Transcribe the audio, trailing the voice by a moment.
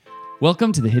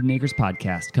Welcome to the Hidden Acres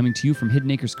Podcast, coming to you from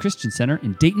Hidden Acres Christian Center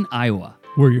in Dayton, Iowa.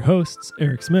 We're your hosts,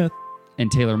 Eric Smith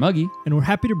and Taylor Muggy, and we're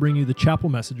happy to bring you the chapel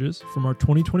messages from our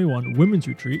 2021 Women's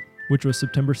Retreat, which was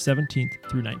September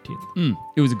 17th through 19th.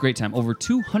 It was a great time. Over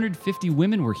 250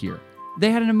 women were here.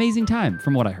 They had an amazing time,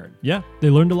 from what I heard. Yeah,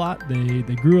 they learned a lot, they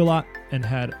grew a lot, and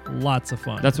had lots of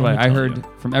fun. That's what I heard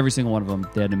from every single one of them.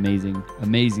 They had an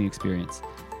amazing experience.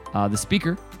 The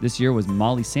speaker this year was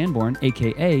Molly Sanborn,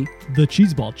 a.k.a. The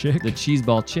Cheeseball Chick. The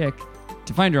Cheeseball Chick.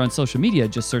 To find her on social media,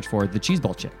 just search for The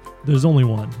Cheeseball Chick. There's only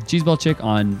one. Cheeseball Chick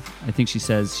on, I think she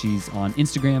says she's on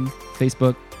Instagram,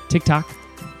 Facebook, TikTok.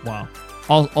 Wow.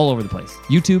 All over the place.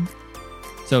 YouTube.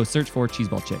 So search for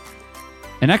Cheeseball Chick.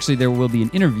 And actually, there will be an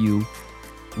interview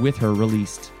with her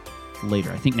released later.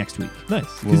 I think next week.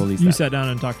 Nice. We'll release you that. sat down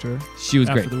and talked to her. She was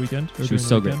after great. The weekend. She was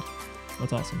so great.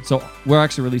 That's awesome. So we're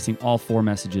actually releasing all 4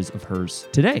 messages of hers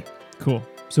today. Cool.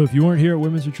 So if you weren't here at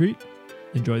Women's Retreat,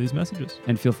 enjoy these messages.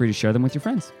 And feel free to share them with your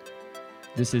friends.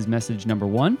 This is message number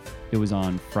 1. It was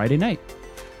on Friday night.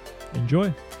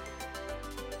 Enjoy.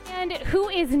 And who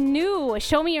is new?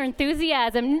 Show me your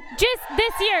enthusiasm. Just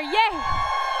this year. Yay!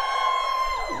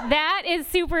 That is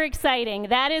super exciting.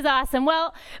 That is awesome.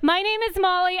 Well, my name is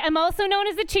Molly. I'm also known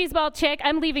as the Cheeseball Chick.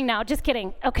 I'm leaving now. Just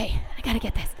kidding. Okay, I gotta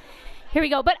get this. Here we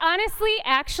go. But honestly,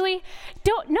 actually,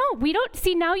 we don't.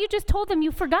 See, now you just told them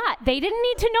you forgot. They didn't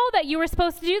need to know that you were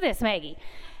supposed to do this, Maggie.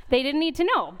 They didn't need to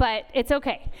know, but it's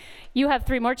okay. You have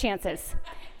 3 more chances.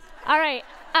 All right.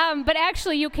 But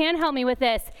actually, you can help me with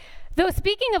this. Though,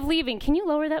 speaking of leaving, can you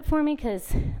lower that for me?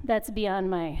 Because that's beyond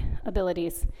my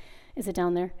abilities. Is it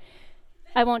down there?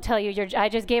 I won't tell you. I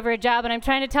just gave her a job, and I'm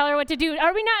trying to tell her what to do.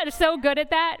 Are we not so good at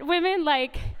that, women?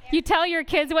 Like, you tell your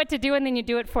kids what to do, and then you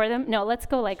do it for them? No, let's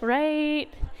go like right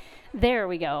there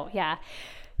we go. Yeah.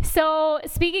 So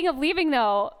speaking of leaving,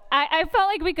 though, I felt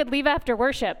like we could leave after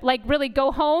worship, like really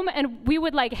go home, and we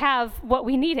would like have what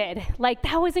we needed. Like,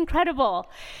 that was incredible.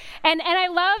 And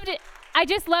I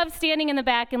just loved standing in the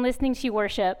back and listening to you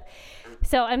worship.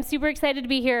 So I'm super excited to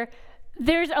be here.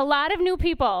 There's a lot of new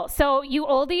people. So you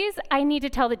oldies, I need to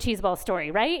tell the cheeseball story,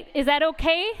 right? Is that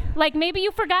okay? Like, maybe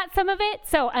you forgot some of it.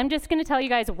 So I'm just going to tell you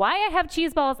guys why I have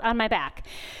cheeseballs on my back.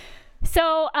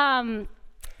 So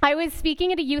I was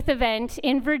speaking at a youth event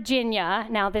in Virginia.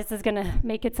 Now, this is going to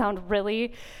make it sound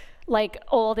really like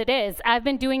old. It is. I've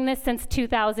been doing this since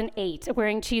 2008,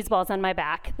 wearing cheeseballs on my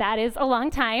back. That is a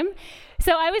long time.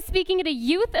 So I was speaking at a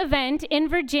youth event in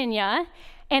Virginia,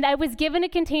 and I was given a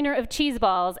container of cheese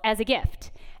balls as a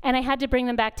gift. And I had to bring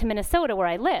them back to Minnesota where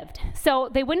I lived. So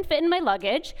they wouldn't fit in my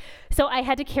luggage, so I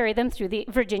had to carry them through the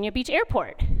Virginia Beach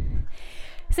airport.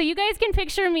 So you guys can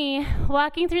picture me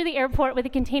walking through the airport with a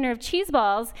container of cheese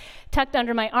balls tucked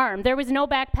under my arm. There was no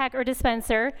backpack or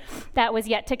dispenser. That was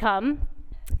yet to come.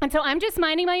 And so I'm just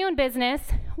minding my own business,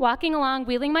 walking along,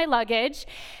 wheeling my luggage,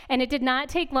 and it did not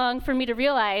take long for me to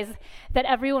realize that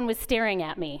everyone was staring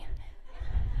at me.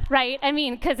 Right? I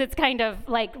mean, because it's kind of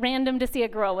like random to see a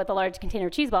girl with a large container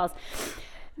of cheese balls.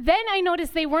 Then I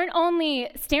noticed they weren't only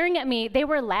staring at me, they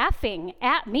were laughing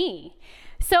at me.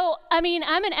 So, I mean,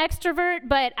 I'm an extrovert,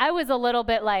 but I was a little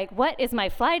bit like, what is my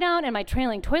fly down? Am I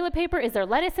trailing toilet paper? Is there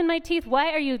lettuce in my teeth?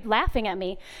 Why are you laughing at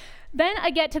me? Then I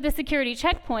get to the security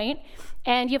checkpoint,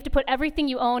 and you have to put everything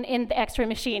you own in the x-ray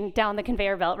machine down the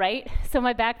conveyor belt, right? So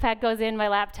my backpack goes in, my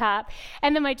laptop,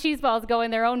 and then my cheese balls go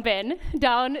in their own bin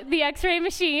down the x-ray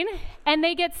machine, and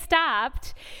they get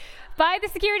stopped by the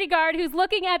security guard who's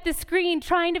looking at the screen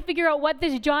trying to figure out what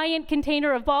this giant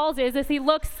container of balls is as he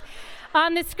looks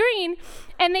on the screen,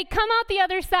 and they come out the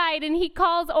other side, and he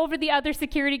calls over the other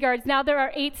security guards. Now there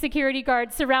are 8 security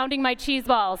guards surrounding my cheese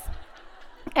balls.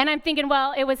 And I'm thinking,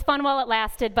 well, it was fun while it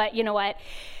lasted, but you know what?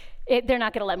 They're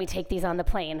not going to let me take these on the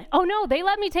plane. Oh, no, they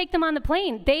let me take them on the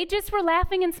plane. They just were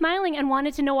laughing and smiling and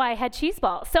wanted to know why I had cheese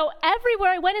balls. So everywhere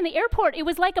I went in the airport, it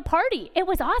was like a party. It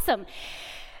was awesome.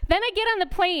 Then I get on the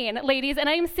plane, ladies, and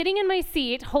I am sitting in my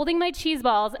seat, holding my cheese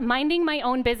balls, minding my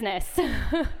own business.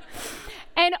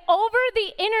 And over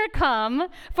the intercom,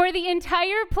 for the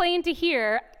entire plane to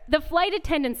hear, the flight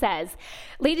attendant says,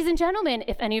 "Ladies and gentlemen,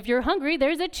 if any of you are hungry,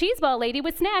 there's a cheese ball lady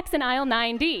with snacks in aisle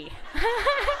 9D.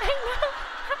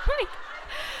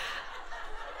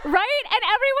 Right? And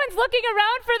everyone's looking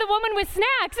around for the woman with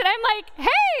snacks, and I'm like,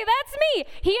 hey, that's me.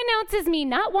 He announces me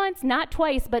not once, not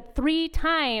twice, but 3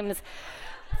 times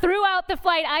throughout the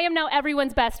flight. I am now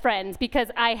everyone's best friends because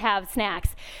I have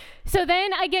snacks. So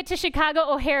then I get to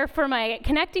Chicago O'Hare for my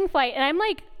connecting flight, and I'm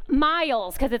like,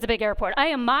 miles, because it's a big airport, I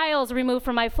am miles removed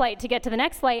from my flight to get to the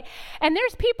next flight. And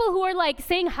there's people who are like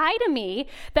saying hi to me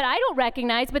that I don't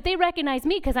recognize, but they recognize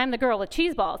me because I'm the girl with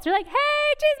cheese balls. They're like,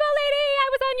 hey, cheese ball lady, I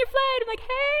was on your flight. I'm like,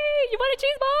 hey, you want a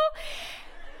cheese ball?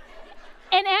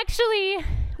 And actually,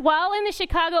 while in the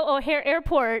Chicago O'Hare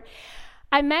Airport,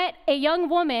 I met a young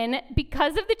woman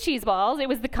because of the cheese balls. It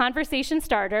was the conversation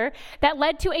starter that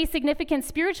led to a significant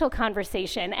spiritual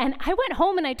conversation. And I went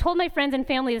home and I told my friends and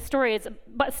family the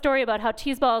story about how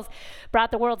cheese balls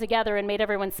brought the world together and made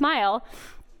everyone smile.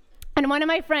 And one of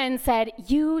my friends said,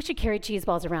 you should carry cheese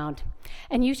balls around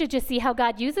and you should just see how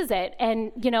God uses it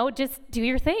and, just do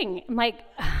your thing. I'm like,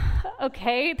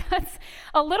 okay, that's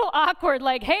a little awkward.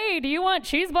 Like, hey, do you want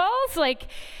cheese balls? Like,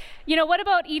 what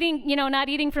about eating, not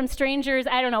eating from strangers?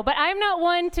 I don't know. But I'm not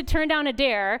one to turn down a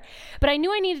dare, but I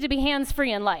knew I needed to be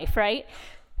hands-free in life, right?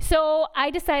 So I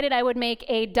decided I would make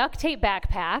a duct tape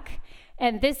backpack.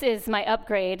 And this is my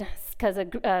upgrade because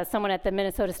someone at the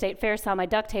Minnesota State Fair saw my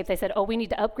duct tape. They said, oh, we need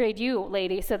to upgrade you,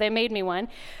 lady. So they made me one.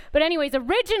 But anyways,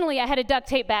 originally I had a duct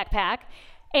tape backpack.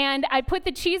 And I put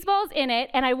the cheese balls in it,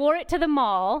 and I wore it to the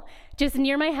mall just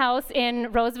near my house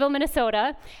in Roseville,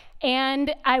 Minnesota.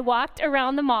 And I walked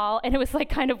around the mall, and it was like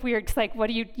kind of weird because like, what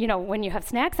do you, when you have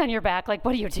snacks on your back, like,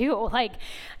 what do you do? Like,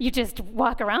 you just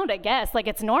walk around, I guess, like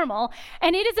it's normal.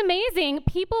 And it is amazing.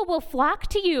 People will flock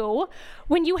to you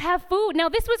when you have food. Now,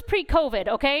 this was pre-COVID,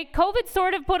 okay? COVID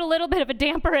sort of put a little bit of a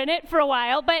damper in it for a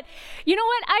while, but you know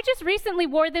what? I just recently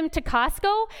wore them to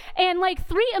Costco, and like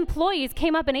 3 employees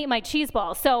came up and ate my cheese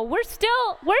balls. So we're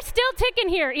still ticking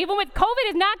here. Even with COVID,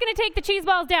 is not going to take the cheese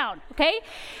balls down, okay?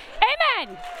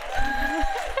 Amen.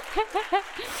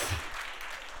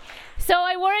 So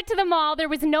I wore it to the mall. There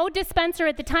was no dispenser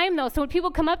at the time, though. So when people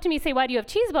come up to me and say, why do you have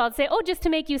cheese balls? I'd say, oh, just to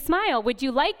make you smile. Would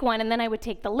you like one? And then I would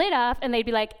take the lid off, and they'd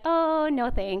be like, oh, no,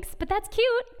 thanks. But that's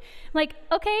cute. I'm like,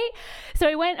 okay. So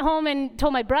I went home and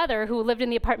told my brother, who lived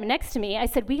in the apartment next to me, I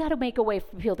said, we got to make a way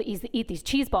for people to eat these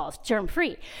cheese balls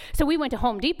germ-free. So we went to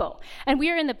Home Depot, and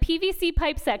we are in the PVC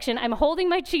pipe section. I'm holding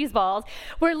my cheese balls.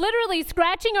 We're literally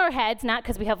scratching our heads, not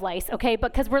because we have lice, okay,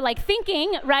 but because we're like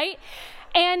thinking, right?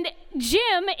 And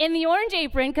Jim in the orange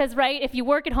apron, because, right, if you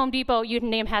work at Home Depot, your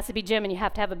name has to be Jim and you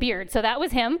have to have a beard. So that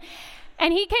was him.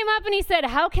 And he came up and he said,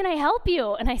 how can I help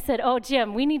you? And I said, oh,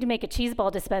 Jim, we need to make a cheese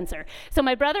ball dispenser. So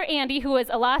my brother Andy, who was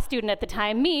a law student at the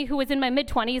time, me, who was in my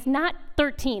mid-20s, not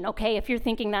 13, okay, if you're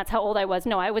thinking that's how old I was.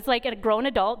 No, I was like a grown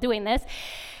adult doing this.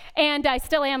 And I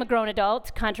still am a grown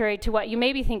adult, contrary to what you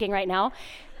may be thinking right now.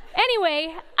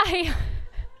 Anyway,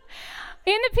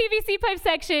 in the PVC pipe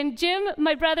section, Jim,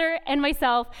 my brother, and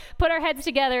myself put our heads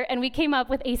together, and we came up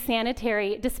with a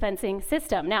sanitary dispensing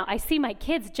system. Now, I see my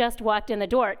kids just walked in the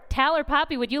door. Tal or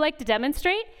Poppy, would you like to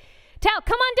demonstrate? Tal,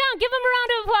 come on down. Give them a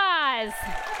round of applause.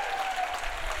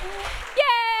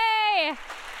 Yay!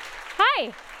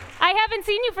 Hi. I haven't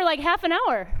seen you for like half an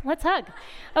hour. Let's hug.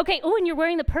 Okay. Oh, and you're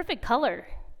wearing the perfect color.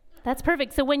 That's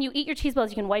perfect. So when you eat your cheese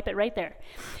balls, you can wipe it right there.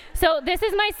 So this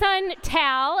is my son,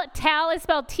 Tal. Tal is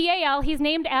spelled T-A-L. He's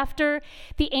named after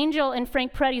the angel in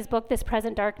Frank Peretti's book, This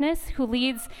Present Darkness, who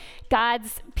leads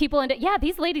God's people into, yeah,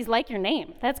 these ladies like your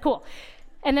name. That's cool.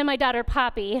 And then my daughter,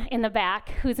 Poppy, in the back,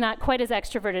 who's not quite as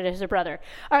extroverted as her brother.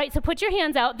 All right, so put your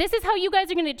hands out. This is how you guys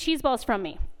are going to get cheese balls from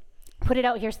me. Put it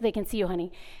out here so they can see you,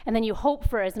 honey. And then you hope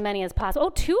for as many as possible.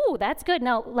 Oh, 2. That's good.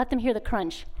 Now let them hear the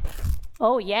crunch.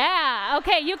 Oh, yeah.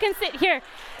 Okay, you can sit here.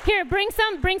 Here, bring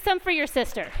some for your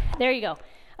sister. There you go.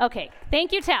 Okay,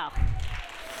 thank you, Tal.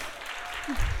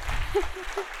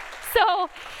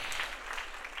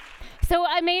 So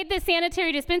I made this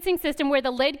sanitary dispensing system where the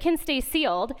lid can stay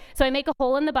sealed. So I make a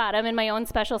hole in the bottom in my own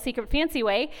special secret fancy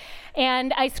way.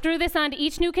 And I screw this onto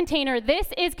each new container. This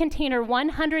is container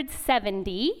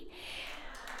 170.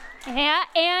 Yeah,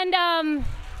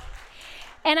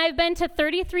 and I've been to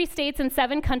 33 states and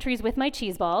 7 countries with my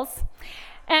cheese balls.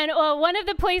 And one of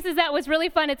the places that was really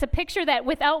fun, it's a picture that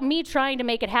without me trying to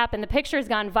make it happen, the picture has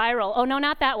gone viral. Oh, no,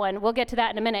 not that one. We'll get to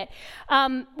that in a minute.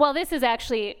 Well, this is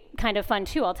actually kind of fun,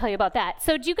 too. I'll tell you about that.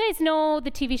 So do you guys know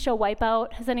the TV show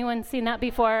Wipeout? Has anyone seen that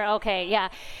before? Okay, yeah.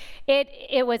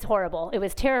 It was horrible. It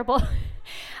was terrible.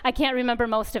 I can't remember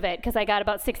most of it because I got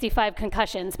about 65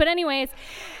 concussions. But anyways,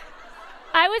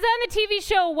 I was on the TV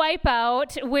show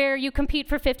Wipeout, where you compete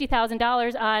for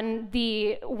 $50,000 on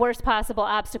the worst possible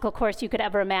obstacle course you could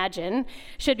ever imagine.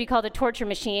 Should be called a torture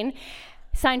machine.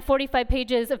 Signed 45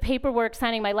 pages of paperwork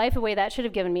signing my life away. That should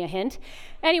have given me a hint.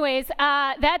 Anyways,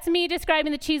 that's me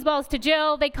describing the cheese balls to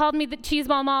Jill. They called me the cheese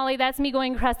ball Molly. That's me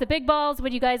going across the big balls.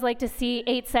 Would you guys like to see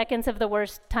 8 seconds of the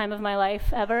worst time of my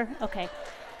life ever? Okay.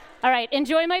 All right,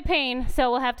 enjoy my pain.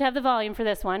 So we'll have to have the volume for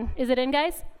this one. Is it in,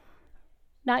 guys?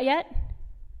 Not yet?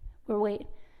 Or wait,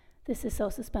 this is so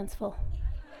suspenseful.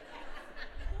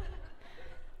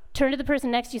 Turn to the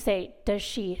person next to you, say, does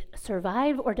she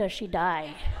survive or does she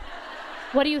die?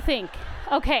 What do you think?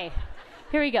 Okay,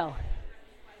 here we go.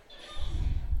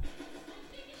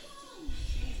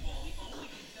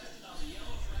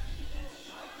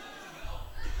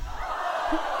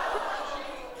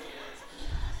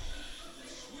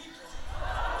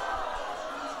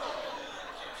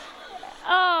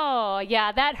 Oh,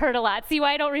 yeah, that hurt a lot. See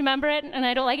why I don't remember it and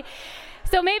I don't like it?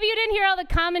 So maybe you didn't hear all the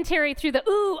commentary through the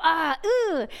ooh, ah,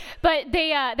 ooh. But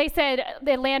they said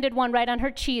they landed one right on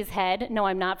her cheese head. No,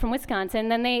 I'm not from Wisconsin.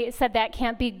 Then they said that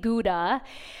can't be Gouda.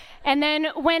 And then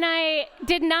when I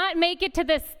did not make it to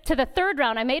the third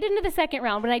round, I made it into the second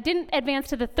round. When I didn't advance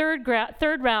to the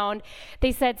third round,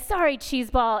 they said, sorry,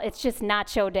 cheeseball, it's just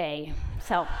nacho day.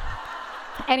 So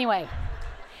anyway,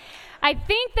 I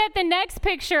think that the next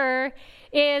picture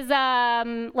is,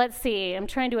 let's see, I'm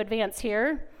trying to advance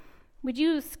here. Would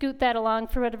you scoot that along?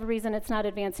 For whatever reason, it's not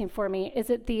advancing for me. Is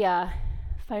it the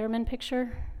fireman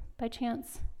picture by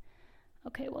chance?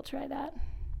 Okay, we'll try that.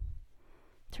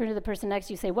 Turn to the person next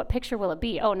to you, say, what picture will it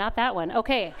be? Oh, not that one.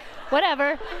 Okay,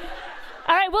 whatever.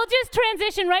 All right, we'll just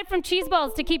transition right from cheese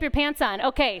balls to keep your pants on.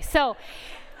 Okay, so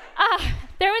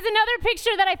there was another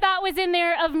picture that I thought was in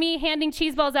there of me handing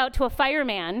cheese balls out to a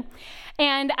fireman.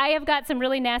 And I have got some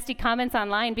really nasty comments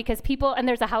online because people, and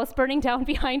there's a house burning down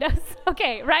behind us.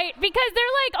 Okay, right? Because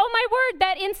they're like, oh my word,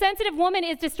 that insensitive woman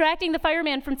is distracting the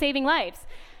fireman from saving lives.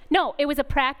 No, it was a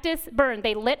practice burn.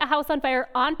 They lit a house on fire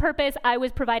on purpose. I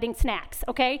was providing snacks,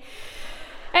 okay?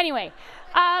 Anyway,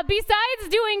 besides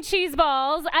doing cheese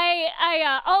balls,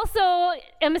 I also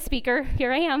am a speaker.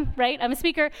 Here I am, right? I'm a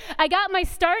speaker. I got my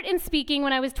start in speaking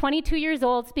when I was 22 years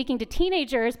old, speaking to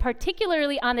teenagers,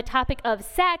 particularly on the topic of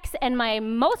sex, and my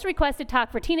most requested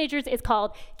talk for teenagers is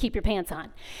called Keep Your Pants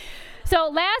On. So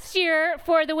last year,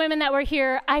 for the women that were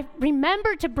here, I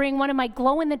remembered to bring one of my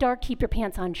glow-in-the-dark Keep Your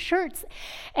Pants On shirts,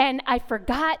 and I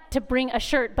forgot to bring a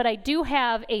shirt, but I do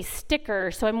have a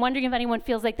sticker, so I'm wondering if anyone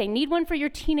feels like they need one for your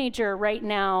teenager right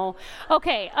now.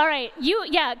 Okay, all right,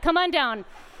 come on down.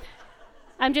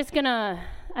 I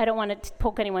don't want to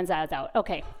poke anyone's eyes out.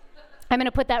 Okay, I'm going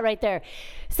to put that right there.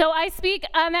 So I speak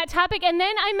on that topic, and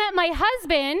then I met my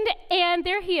husband, and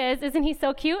there he is. Isn't he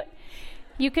so cute?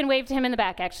 You can wave to him in the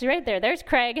back, actually, right there. There's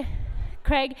Craig. And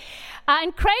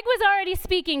Craig was already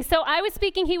speaking. So I was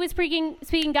speaking, he was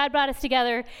speaking. God brought us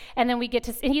together. And then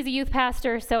and he's a youth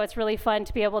pastor, so it's really fun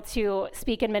to be able to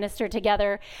speak and minister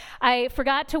together. I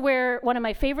forgot to wear one of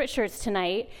my favorite shirts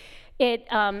tonight. It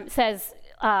says,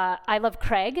 I love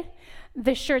Craig.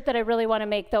 The shirt that I really want to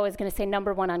make, though, is going to say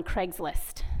number 1 on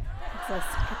Craigslist. Let's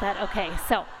get that. Okay,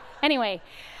 so anyway.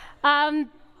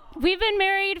 We've been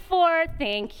married for,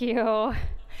 thank you.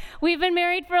 We've been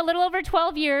married for a little over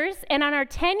 12 years, and on our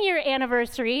 10-year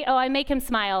anniversary, I make him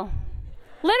smile.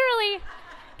 Literally.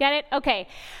 Get it? Okay.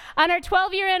 On our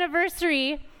 12-year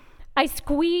anniversary, I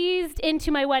squeezed into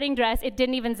my wedding dress. It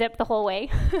didn't even zip the whole way.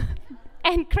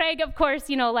 And Craig, of course,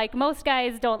 like most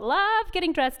guys don't love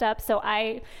getting dressed up, so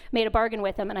I made a bargain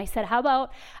with him, and I said, how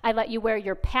about I let you wear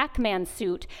your Pac-Man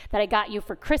suit that I got you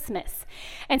for Christmas?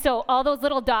 And so all those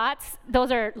little dots,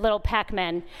 those are little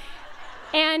Pac-Men.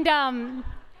 And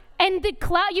the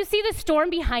cloud, you see the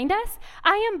storm behind us?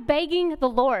 I am begging the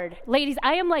Lord. Ladies,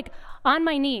 I am like on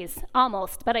my knees,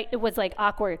 almost, but it was like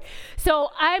awkward. So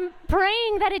I'm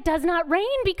praying that it does not rain,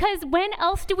 because when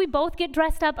else do we both get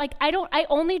dressed up? Like I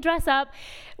only dress up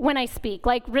when I speak.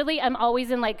 Like really, I'm always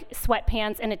in like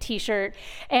sweatpants and a t-shirt,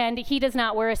 and he does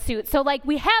not wear a suit. So like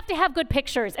we have to have good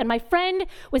pictures, and my friend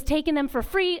was taking them for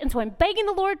free, and so I'm begging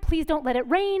the Lord, please don't let it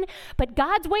rain. But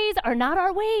God's ways are not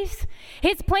our ways.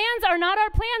 His plans are not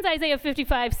our plans, Isaiah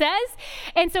 55 says.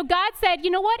 And so God said, you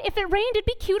know what? If it rained, it'd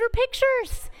be cuter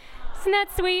pictures. Isn't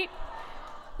that sweet?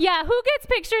 Yeah, who gets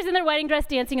pictures in their wedding dress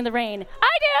dancing in the rain?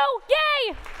 I do!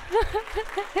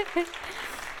 Yay!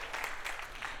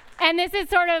 And this is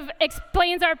sort of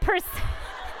explains our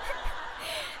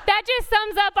that just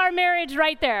sums up our marriage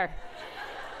right there.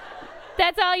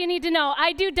 That's all you need to know.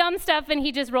 I do dumb stuff and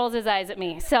he just rolls his eyes at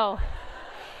me. So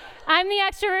I'm the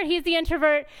extrovert, he's the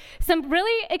introvert. Some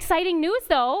really exciting news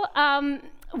though.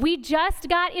 We just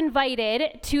got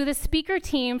invited to the speaker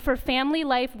team for Family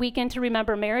Life Weekend to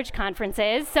Remember Marriage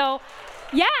conferences. So,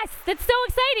 yes, that's so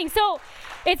exciting. So,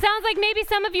 it sounds like maybe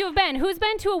some of you have been. Who's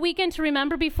been to a Weekend to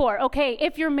Remember before? Okay,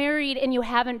 if you're married and you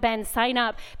haven't been, sign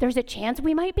up. There's a chance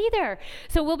we might be there.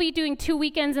 So we'll be doing 2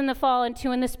 weekends in the fall and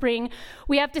 2 in the spring.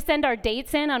 We have to send our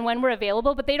dates in on when we're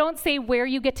available, but they don't say where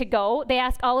you get to go. They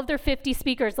ask all of their 50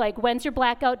 speakers, like, when's your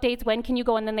blackout dates? When can you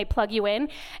go? And then they plug you in.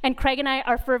 And Craig and I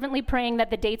are fervently praying that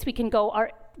the dates we can go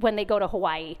are when they go to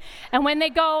Hawaii and when they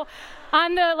go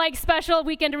on the like special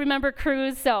Weekend to Remember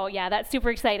cruise. So yeah, that's super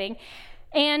exciting.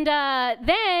 And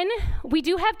then we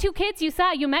do have 2 kids. You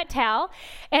met Tal,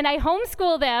 and I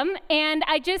homeschool them, and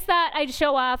I just thought I'd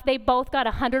show off. They both got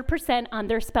 100% on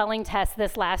their spelling test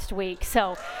this last week,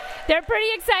 so they're pretty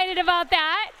excited about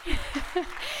that.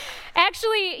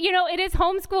 Actually, it is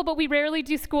homeschool, but we rarely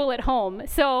do school at home.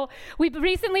 So we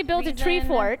recently built a tree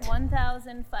fort.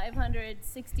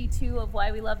 1,562 of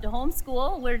why we love to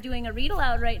homeschool. We're doing a read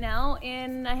aloud right now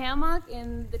in a hammock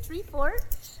in the tree fort.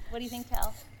 What do you think,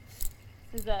 Tal?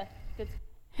 This is a good.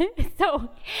 So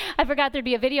I forgot there'd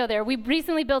be a video there. We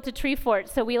recently built a tree fort,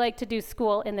 so we like to do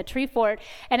school in the tree fort.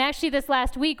 And actually this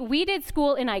last week, we did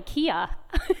school in IKEA.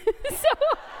 So,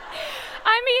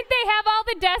 I mean, they have all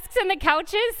the desks and the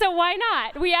couches, so why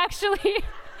not? We actually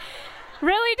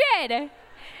really did.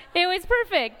 It was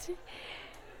perfect.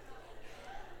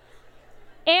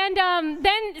 And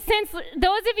then since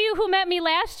those of you who met me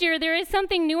last year, there is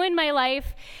something new in my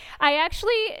life. I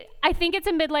think it's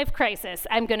a midlife crisis,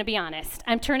 I'm going to be honest.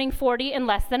 I'm turning 40 in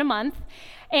less than a month,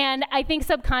 and I think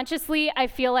subconsciously I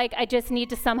feel like I just need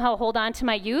to somehow hold on to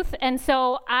my youth, and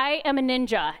so I am a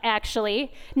ninja,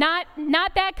 actually. Not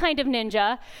that kind of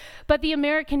ninja, but the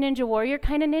American Ninja Warrior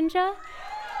kind of ninja.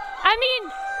 I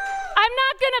mean,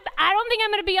 I don't think I'm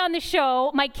going to be on the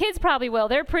show. My kids probably will.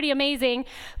 They're pretty amazing.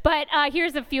 But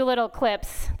here's a few little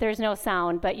clips. There's no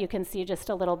sound, but you can see just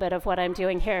a little bit of what I'm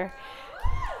doing here.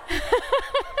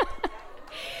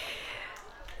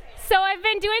 So I've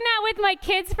been doing that with my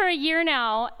kids for a year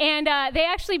now, and they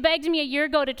actually begged me a year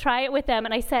ago to try it with them,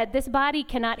 and I said, this body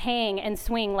cannot hang and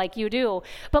swing like you do.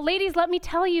 But ladies, let me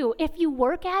tell you, if you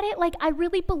work at it, like I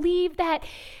really believe that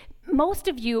most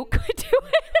of you could do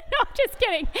it. No, I'm just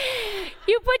kidding.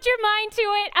 You put your mind to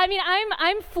it. I mean,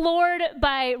 I'm floored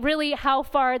by really how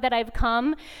far that I've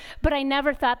come, but I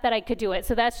never thought that I could do it.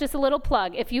 So that's just a little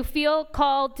plug. If you feel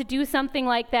called to do something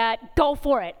like that, go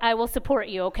for it. I will support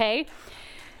you, okay?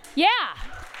 Yeah.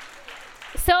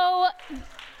 So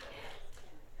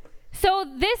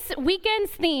this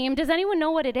weekend's theme, does anyone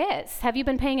know what it is? Have you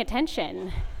been paying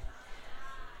attention?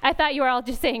 I thought you were all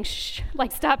just saying, shh,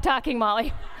 like stop talking,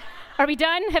 Molly. Are we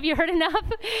done? Have you heard enough?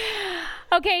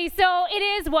 Okay, so it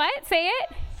is what? Say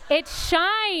it. It's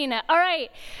shine. All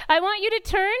right. I want you to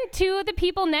turn to the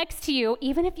people next to you,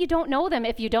 even if you don't know them.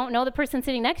 If you don't know the person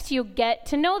sitting next to you, get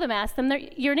to know them. Ask them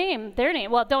their name.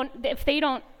 Well, if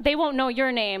they won't know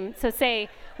your name. So say,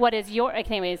 what is your,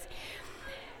 anyways.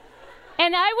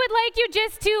 And I would like you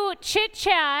just to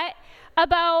chit-chat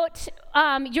about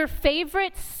your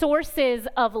favorite sources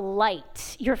of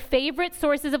light. Your favorite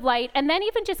sources of light. And then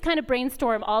even just kind of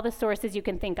brainstorm all the sources you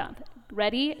can think of.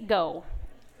 Ready? Go.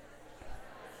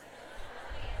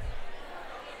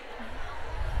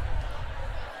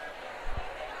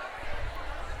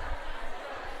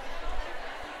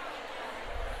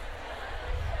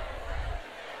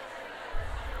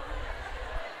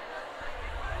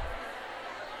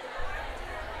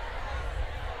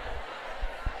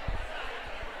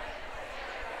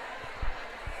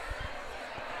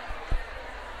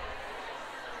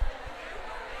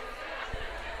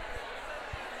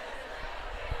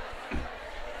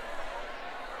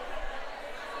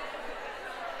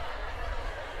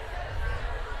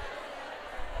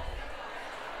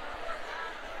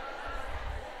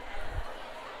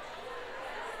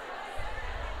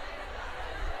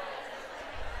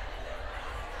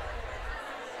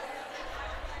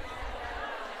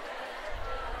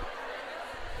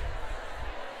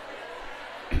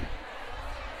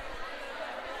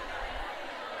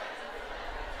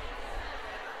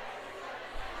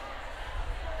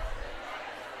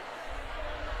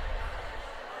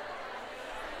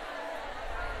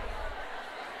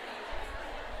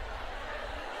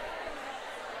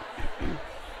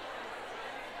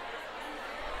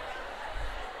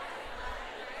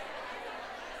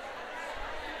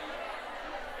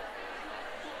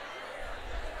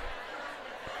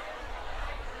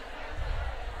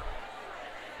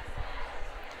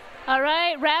 All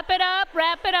right, wrap it up,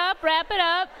 wrap it up, wrap it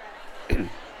up.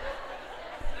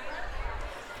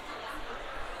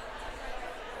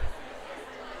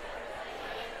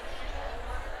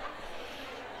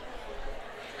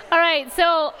 All right,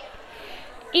 so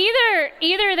either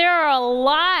there are a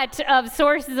lot of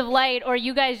sources of light or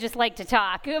you guys just like to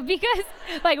talk because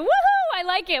like, woohoo, I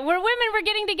like it. We're women, we're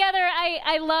getting together.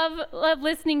 I love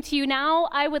listening to you. Now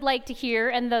I would like to hear,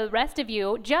 and the rest of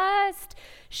you, just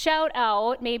shout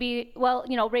out, maybe, well,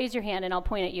 raise your hand and I'll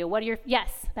point at you. What are your,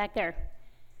 yes, back there.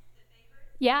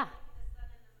 Yeah.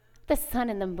 The sun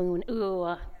and the moon.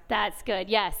 Ooh, that's good.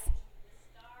 Yes.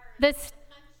 The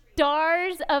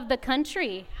stars of the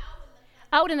country.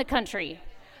 Out in the country.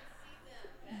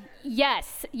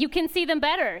 Yes, you can see them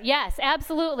better. Yes,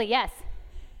 absolutely, yes.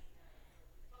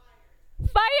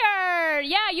 Fire!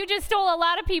 Yeah, you just stole a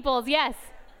lot of people's, yes.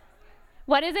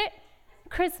 What is it?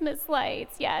 Christmas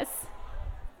lights, yes.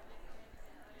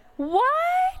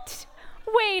 What?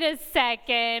 Wait a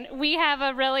second. We have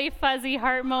a really fuzzy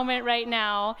heart moment right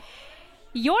now.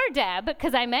 You're Deb,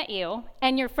 because I met you,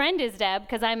 and your friend is Deb,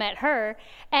 because I met her,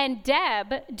 and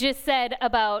Deb just said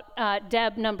about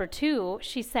Deb number 2,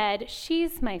 she said,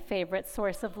 she's my favorite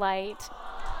source of light.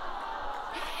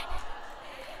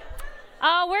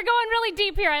 Oh, we're going really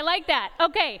deep here. I like that.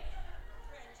 Okay.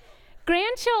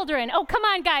 Grandchildren. Oh, come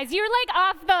on, guys. You're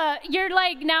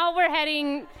like now we're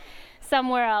heading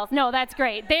somewhere else. No, that's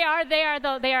great. They are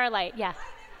light, yeah.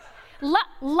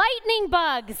 Lightning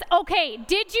bugs. Okay,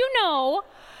 did you know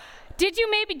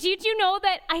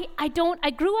that I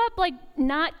grew up like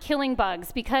not killing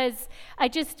bugs because I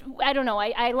don't know,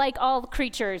 I like all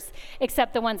creatures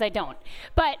except the ones I don't.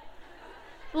 But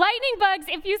lightning bugs,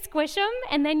 if you squish them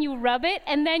and then you rub it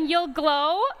and then you'll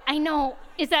glow, I know,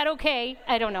 is that okay?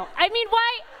 I don't know. I mean,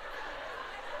 why?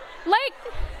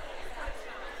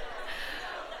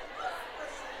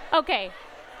 Okay.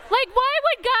 Like, why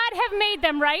would God have made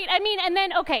them, right? I mean, and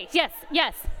then, okay, yes.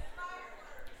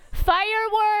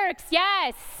 Fireworks,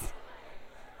 yes.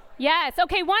 Yes,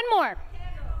 okay, one more.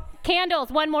 Candles,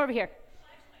 one more over here.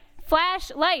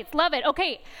 Flashlights, love it.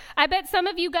 Okay, I bet some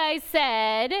of you guys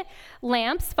said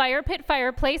lamps, fire pit,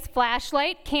 fireplace,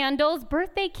 flashlight, candles,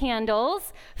 birthday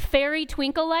candles, fairy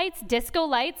twinkle lights, disco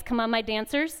lights, come on, my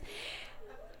dancers.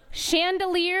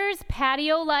 Chandeliers,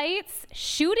 patio lights,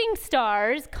 shooting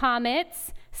stars,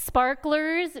 comets,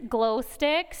 sparklers, glow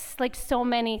sticks, like so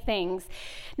many things.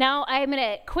 Now, I'm going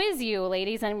to quiz you,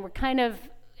 ladies, and you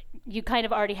kind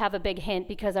of already have a big hint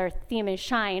because our theme is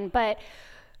shine, but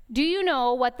do you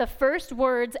know what the first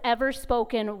words ever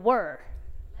spoken were?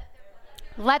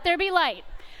 Let there be light.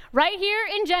 Right here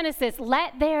in Genesis,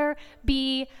 let there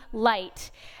be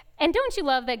light. And don't you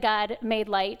love that God made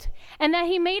light? And that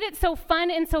he made it so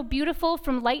fun and so beautiful,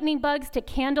 from lightning bugs to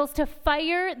candles to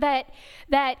fire that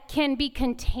can be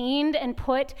contained and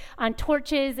put on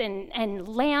torches and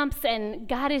lamps, and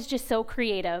God is just so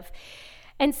creative.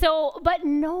 And so, but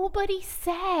nobody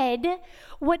said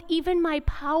what even my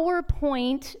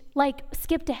PowerPoint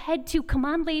skipped ahead to. Come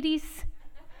on, ladies.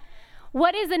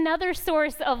 What is another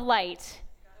source of light?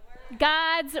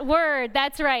 God's word,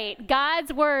 that's right.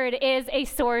 God's word is a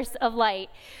source of light.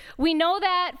 We know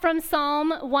that from Psalm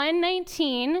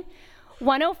 119,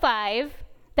 105,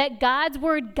 that God's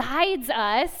word guides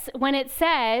us when it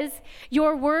says,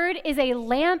 your word is a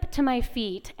lamp to my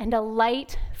feet and a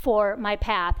light for my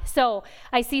path. So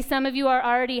I see some of you are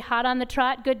already hot on the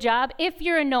trot. Good job. If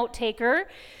you're a note taker,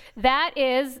 that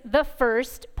is the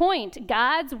first point.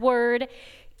 God's word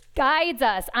guides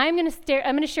us. I'm going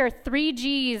to share 3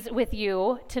 G's with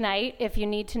you tonight if you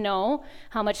need to know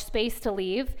how much space to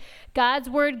leave. God's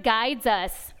word guides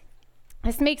us.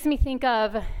 This makes me think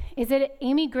of, is it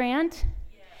Amy Grant?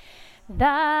 Yeah.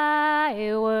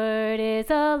 Thy word is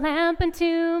a lamp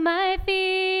unto my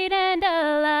feet and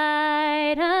a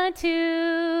light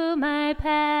unto my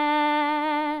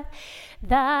path.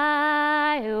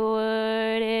 Thy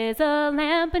word is a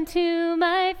lamp unto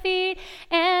my feet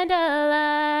and a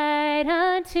light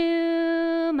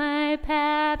unto my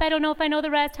path. I don't know if I know the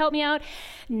rest. Help me out.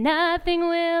 Nothing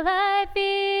will I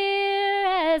fear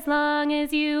as long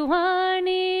as you are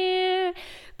near.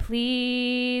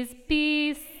 Please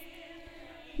be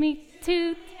me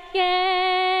to the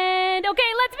end.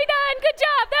 Okay, let's be done. Good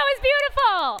job. That was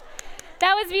beautiful.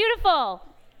 That was beautiful.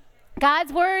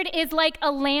 God's word is like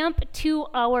a lamp to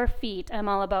our feet. I'm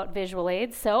all about visual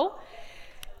aids. So,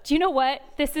 do you know what?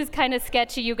 This is kind of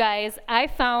sketchy, you guys. I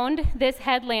found this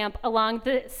headlamp along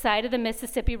the side of the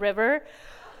Mississippi River,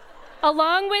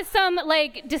 along with some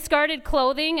discarded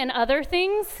clothing and other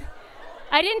things.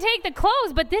 I didn't take the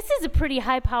clothes, but this is a pretty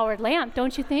high-powered lamp,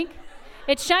 don't you think?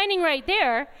 It's shining right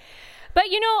there. But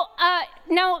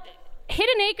now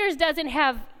Hidden Acres doesn't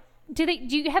have. Do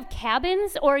you have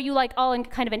cabins, or are you all in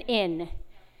kind of an inn?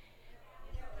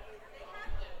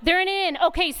 They're an inn.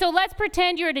 Okay, so let's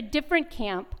pretend you're at a different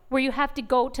camp where you have to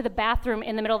go to the bathroom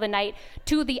in the middle of the night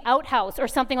to the outhouse or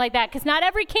something like that, because not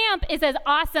every camp is as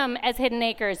awesome as Hidden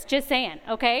Acres. Just saying,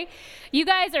 okay? You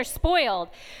guys are spoiled.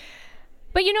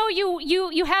 But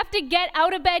you have to get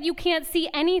out of bed. You can't see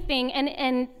anything,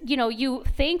 and you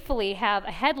thankfully have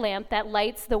a headlamp that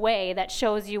lights the way, that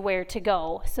shows you where to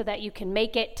go so that you can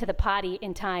make it to the potty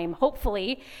in time,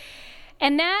 hopefully.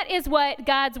 And that is what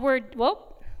God's word,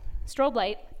 strobe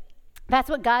light. That's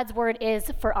what God's word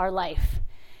is for our life.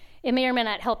 It may or may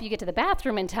not help you get to the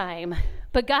bathroom in time,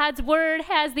 but God's word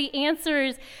has the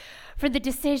answers for the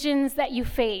decisions that you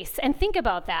face. And think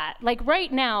about that. Like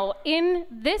right now, in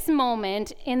this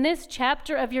moment, in this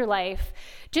chapter of your life,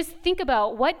 just think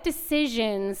about what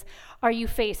decisions are you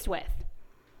faced with?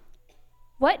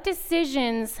 What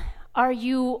decisions are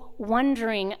you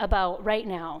wondering about right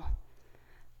now?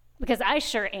 Because I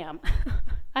sure am.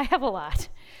 I have a lot.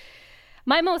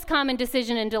 My most common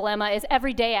decision and dilemma is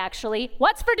every day, actually,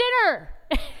 what's for dinner?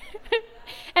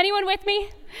 Anyone with me?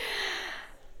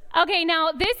 Okay,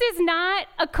 now this is not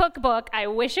a cookbook. I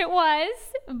wish it was,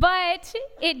 but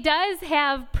it does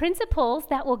have principles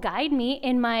that will guide me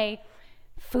in my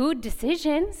food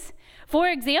decisions. For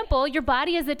example, your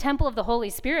body is the temple of the Holy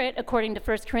Spirit, according to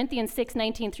 1 Corinthians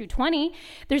 6:19 through 20.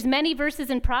 There's many verses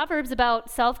in Proverbs about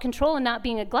self-control and not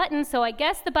being a glutton, so I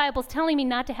guess the Bible's telling me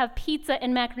not to have pizza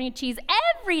and macaroni and cheese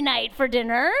every night for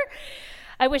dinner.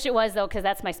 I wish it was, though, because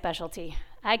that's my specialty.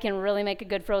 I can really make a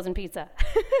good frozen pizza.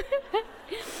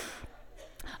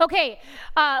 Okay,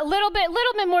 a little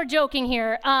bit more joking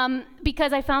here,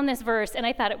 because I found this verse and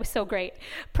I thought it was so great.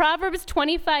 Proverbs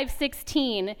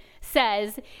 25:16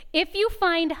 says, if you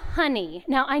find honey,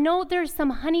 now I know there's some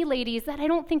honey ladies that I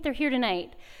don't think they're here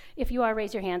tonight. If you are,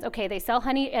 raise your hands. Okay, they sell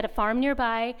honey at a farm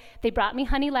nearby. They brought me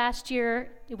honey last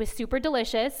year. It was super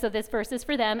delicious, so this verse is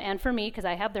for them and for me because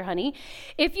I have their honey.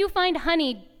 If you find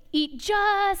honey, eat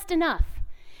just enough,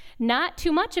 not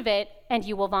too much of it, and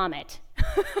you will vomit.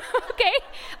 Okay?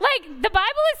 Like, the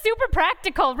Bible is super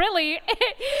practical, really.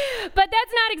 But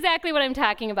that's not exactly what I'm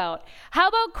talking about. How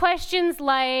about questions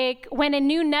like when a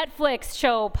new Netflix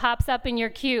show pops up in your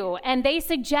queue and they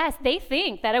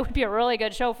think that it would be a really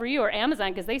good show for you, or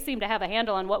Amazon, because they seem to have a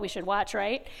handle on what we should watch,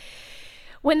 right?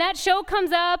 When that show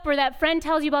comes up or that friend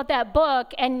tells you about that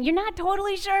book and you're not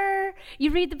totally sure,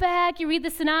 you read the back, you read the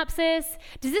synopsis.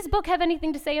 Does this book have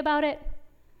anything to say about it?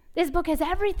 This book has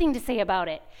everything to say about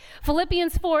it.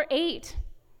 Philippians 4:8.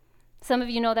 Some of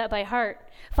you know that by heart.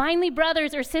 Finally,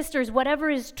 brothers or sisters, whatever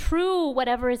is true,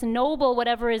 whatever is noble,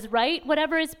 whatever is right,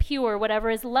 whatever is pure, whatever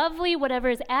is lovely, whatever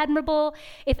is admirable,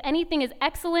 if anything is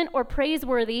excellent or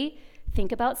praiseworthy,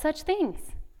 think about such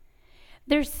things.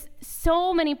 There's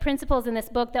so many principles in this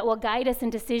book that will guide us in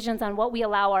decisions on what we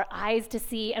allow our eyes to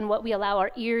see and what we allow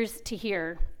our ears to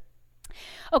hear.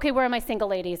 Okay, where are my single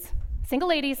ladies? Single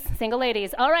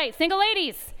ladies. All right, single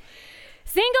ladies.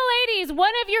 Single ladies,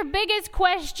 one of your biggest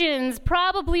questions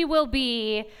probably will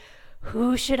be,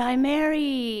 who should I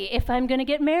marry if I'm going to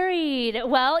get married?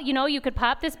 Well, you could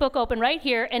pop this book open right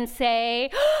here and say,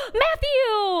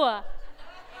 Matthew!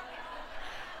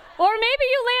 Or maybe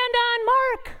you land on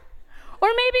Mark, or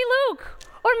maybe Luke,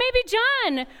 or maybe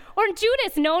John, or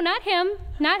Judas. No, not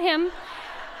him.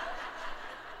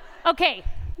 Okay.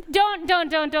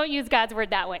 Don't use God's word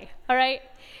that way, all right?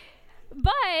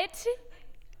 But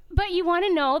you want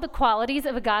to know the qualities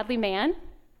of a godly man?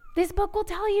 This book will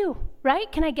tell you,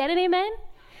 right? Can I get an amen?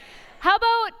 How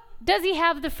about, does he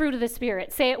have the fruit of the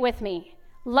Spirit? Say it with me.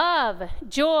 Love,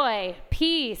 joy,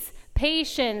 peace,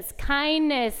 patience,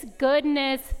 kindness,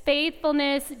 goodness,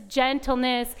 faithfulness,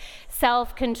 gentleness,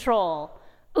 self-control.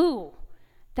 Ooh,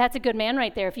 that's a good man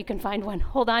right there if you can find one.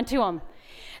 Hold on to him.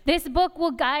 This book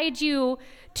will guide you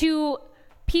to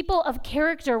people of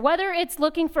character, whether it's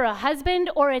looking for a husband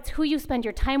or it's who you spend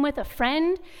your time with, a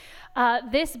friend.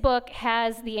 This book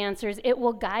has the answers. It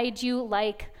will guide you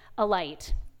like a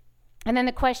light. And then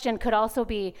the question could also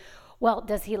be, well,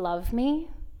 does he love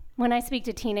me? When I speak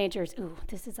to teenagers,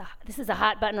 this is a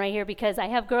hot button right here, because I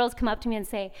have girls come up to me and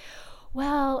say,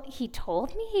 well, he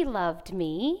told me he loved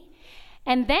me,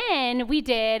 and then we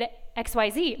did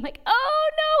XYZ. I'm like, oh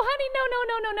no, honey,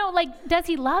 no. Like, does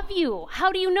he love you?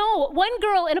 How do you know? One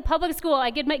girl in a public school, I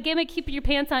gave my keep your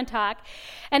pants on talk,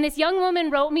 and this young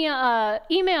woman wrote me an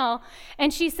email,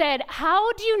 and she said,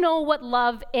 how do you know what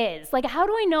love is? Like, how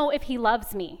do I know if he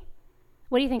loves me?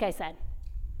 What do you think I said?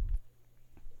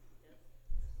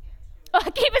 Oh,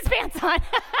 keep his pants on.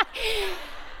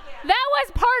 That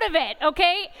was part of it,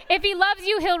 okay? If he loves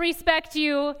you, he'll respect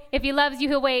you. If he loves you,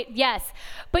 he'll wait. Yes.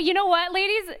 But you know what,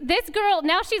 ladies? This girl,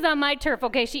 now she's on my turf,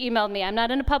 okay? She emailed me. I'm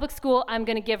not in a public school. I'm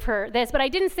going to give her this. But I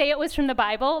didn't say it was from the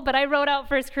Bible, but I wrote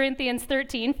out 1 Corinthians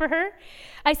 13 for her.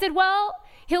 I said, well,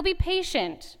 he'll be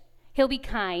patient. He'll be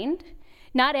kind,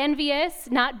 not envious,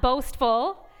 not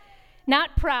boastful,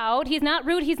 not proud. He's not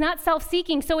rude. He's not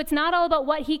self-seeking. So it's not all about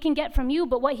what he can get from you,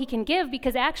 but what he can give,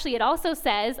 because actually it also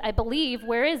says, I believe,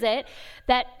 where is it,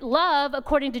 that love,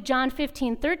 according to John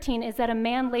 15:13, is that a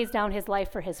man lays down his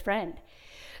life for his friend.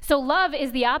 So love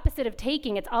is the opposite of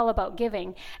taking. It's all about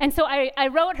giving. And so I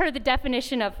wrote her the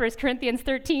definition of 1 Corinthians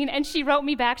 13, and she wrote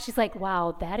me back. She's like,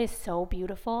 wow, that is so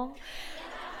beautiful.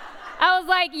 I was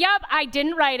like, yep, I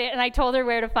didn't write it, and I told her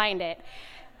where to find it.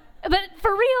 But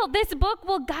for real, this book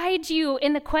will guide you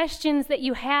in the questions that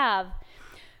you have.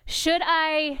 Should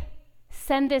I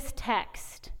send this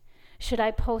text? Should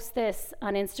I post this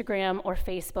on Instagram or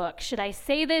Facebook? Should I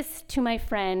say this to my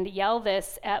friend, yell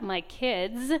this at my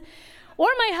kids, or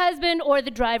my husband, or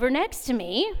the driver next to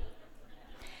me?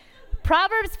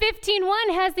 Proverbs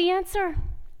 15:1 has the answer.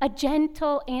 A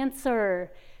gentle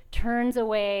answer turns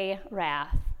away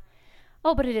wrath.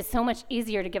 Oh, but it is so much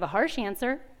easier to give a harsh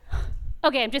answer.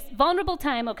 Okay, I'm just vulnerable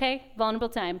time, okay? Vulnerable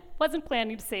time. Wasn't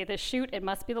planning to say this. Shoot, it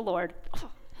must be the Lord.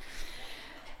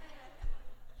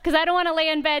 Because I don't want to lay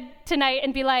in bed tonight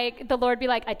and be like, the Lord be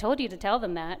like, I told you to tell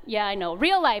them that. Yeah, I know.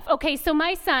 Real life. Okay, so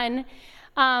my son,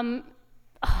 I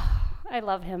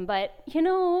love him, but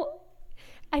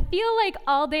I feel like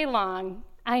all day long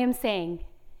I am saying,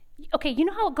 okay, you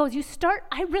know how it goes.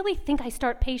 I really think I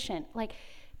start patient. Like,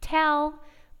 Tal,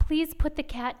 please put the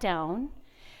cat down.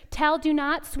 Tal, do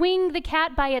not swing the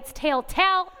cat by its tail.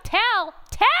 Tal, Tal,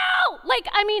 Tal! Like,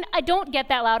 I don't get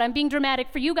that loud. I'm being dramatic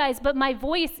for you guys, but my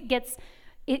voice gets,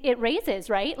 it raises,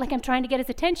 right? Like I'm trying to get his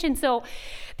attention. So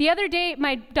the other day,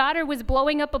 my daughter was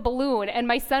blowing up a balloon, and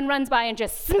my son runs by and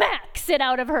just smacks it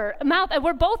out of her mouth. And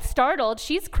we're both startled.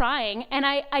 She's crying. And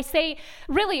I say,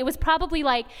 really, it was probably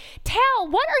like, Tal,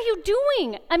 what are you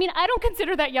doing? I don't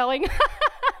consider that yelling.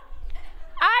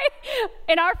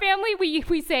 In our family,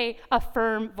 we say a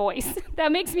firm voice.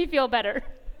 That makes me feel better.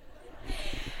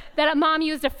 That a mom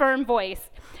used a firm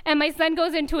voice. And my son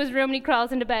goes into his room and he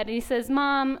crawls into bed and he says,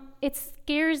 Mom, it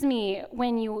scares me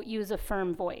when you use a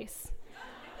firm voice.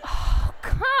 Oh,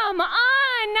 come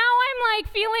on. Now I'm like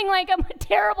feeling like I'm a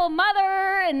terrible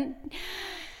mother.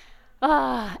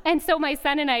 And so my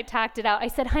son and I talked it out. I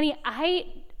said, honey,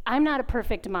 I'm not a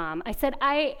perfect mom. I said,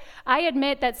 I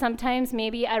admit that sometimes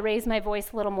maybe I raise my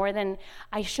voice a little more than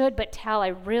I should, but Tal,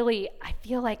 I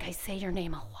feel like I say your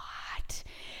name a lot.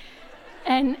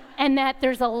 And that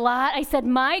there's a lot. I said,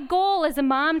 my goal as a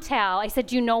mom, Tal, I said,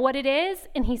 do you know what it is?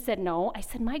 And he said, no. I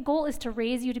said, my goal is to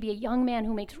raise you to be a young man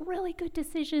who makes really good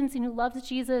decisions and who loves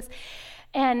Jesus.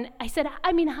 And I said,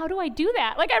 how do I do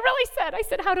that? Like I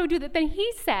said, how do I do that? Then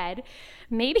he said,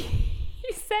 maybe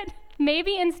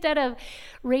instead of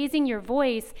raising your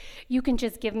voice, you can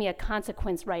just give me a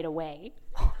consequence right away.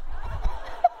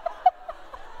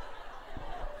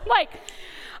 Like,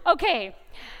 okay,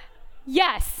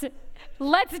 yes,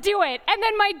 let's do it. And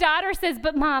then my daughter says,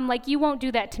 but Mom, like, you won't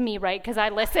do that to me, right? Because I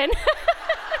listen.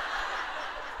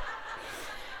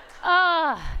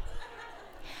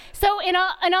 So in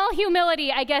all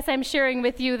humility, I guess I'm sharing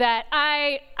with you that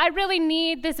I really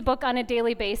need this book on a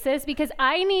daily basis, because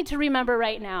I need to remember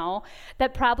right now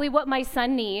that probably what my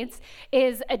son needs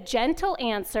is a gentle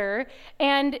answer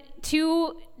and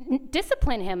to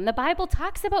discipline him. The Bible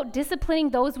talks about disciplining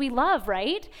those we love,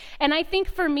 right? And I think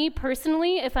for me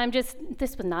personally,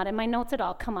 this was not in my notes at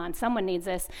all. Come on, someone needs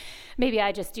this. Maybe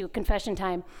I just do confession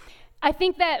time. I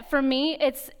think that for me,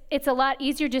 it's a lot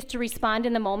easier just to respond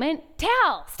in the moment.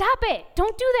 Tal, stop it.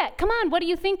 Don't do that. Come on, what are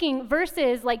you thinking?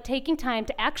 Versus like taking time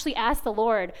to actually ask the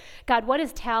Lord, God, what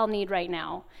does Tal need right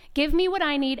now? Give me what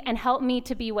I need and help me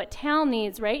to be what Tal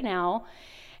needs right now.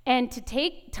 And to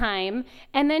take time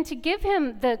and then to give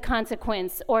him the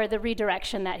consequence or the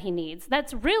redirection that he needs.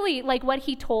 That's really like what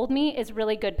he told me is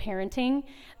really good parenting.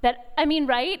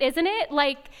 Right? Isn't it?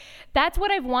 Like, that's what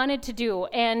I've wanted to do.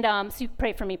 And so you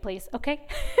pray for me, please, okay?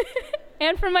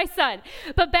 And for my son.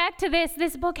 But back to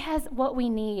this book has what we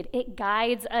need. It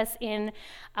guides us in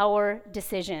our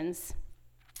decisions.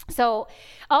 So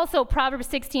also Proverbs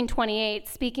 16:28,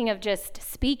 speaking of just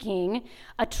speaking,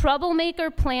 a troublemaker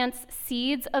plants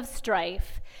seeds of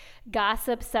strife.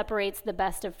 Gossip separates the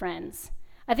best of friends.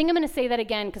 I think I'm going to say that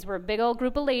again because we're a big old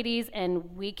group of ladies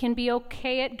and we can be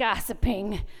okay at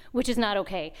gossiping, which is not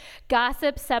okay.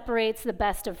 Gossip separates the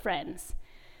best of friends.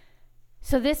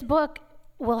 So this book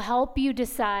will help you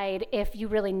decide if you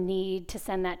really need to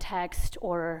send that text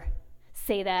or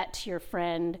say that to your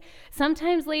friend.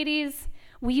 Sometimes, ladies,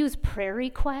 we use prayer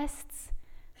requests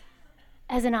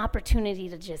as an opportunity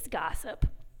to just gossip.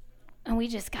 And we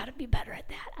just got to be better at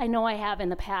that. I know I have in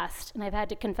the past, and I've had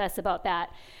to confess about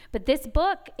that. But this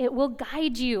book, it will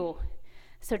guide you.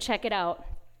 So check it out.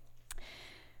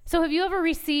 So have you ever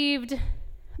received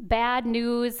bad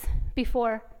news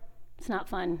before? It's not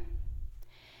fun.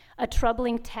 A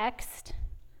troubling text,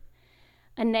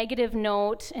 a negative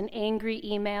note, an angry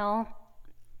email,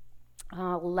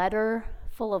 a letter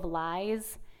full of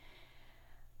lies,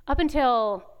 Up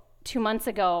until 2 months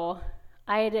ago,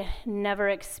 I had never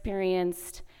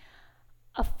experienced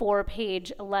a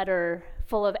 4-page letter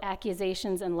full of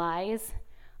accusations and lies.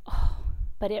 Oh,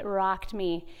 but it rocked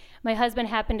me. My husband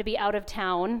happened to be out of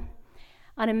town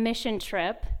on a mission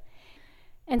trip,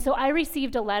 and so I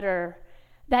received a letter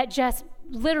that just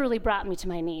literally brought me to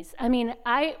my knees. I mean,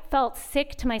 I felt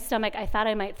sick to my stomach. I thought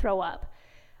I might throw up.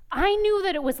 I knew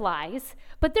that it was lies,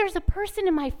 but there's a person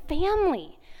in my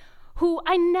family who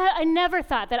I never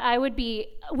thought that I would be.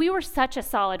 We were such a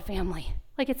solid family.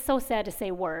 Like, it's so sad to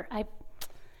say were.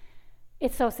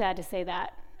 It's so sad to say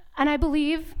that. And I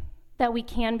believe that we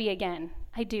can be again.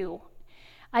 I do.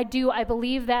 I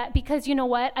believe that, because you know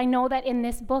what? I know that in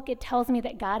this book it tells me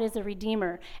that God is a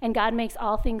redeemer and God makes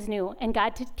all things new, and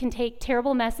God can take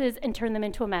terrible messes and turn them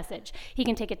into a message. He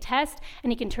can take a test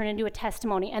and he can turn it into a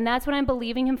testimony, and that's what I'm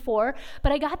believing him for.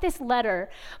 But I got this letter.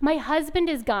 My husband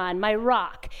is gone, my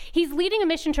rock. He's leading a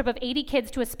mission trip of 80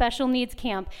 kids to a special needs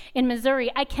camp in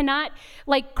Missouri. I cannot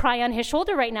cry on his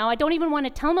shoulder right now. I don't even want to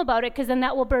tell him about it, because then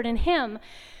that will burden him.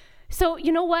 So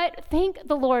you know what? Thank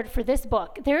the Lord for this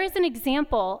book. There is an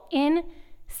example in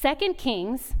 2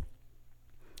 Kings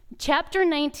chapter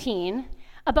 19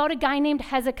 about a guy named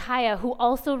Hezekiah who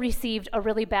also received a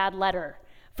really bad letter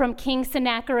from King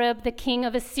Sennacherib, the king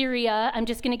of Assyria. I'm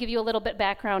just going to give you a little bit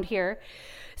background here.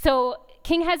 So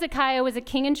King Hezekiah was a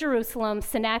king in Jerusalem.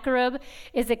 Sennacherib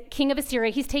is a king of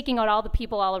Assyria. He's taking out all the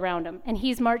people all around him, and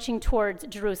he's marching towards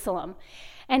Jerusalem.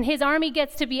 And his army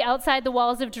gets to be outside the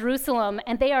walls of Jerusalem,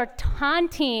 and they are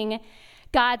taunting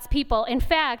God's people. In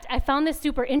fact, I found this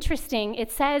super interesting. It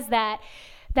says that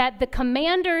the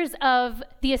commanders of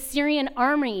the Assyrian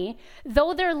army,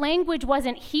 though their language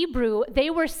wasn't Hebrew, they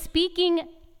were speaking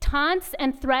taunts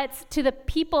and threats to the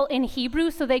people in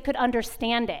Hebrew so they could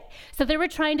understand it. So they were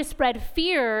trying to spread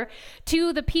fear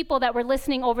to the people that were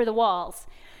listening over the walls.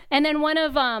 And then one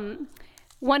of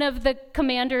the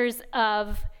commanders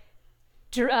of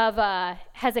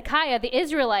Hezekiah, the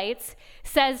Israelites,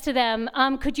 says to them,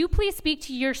 could you please speak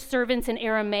to your servants in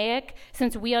Aramaic,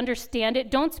 since we understand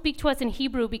it? Don't speak to us in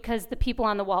Hebrew, because the people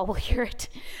on the wall will hear it.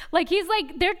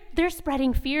 They're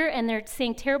spreading fear, and they're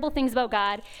saying terrible things about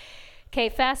God. Okay,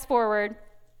 fast forward.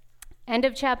 End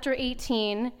of chapter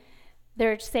 18.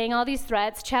 They're saying all these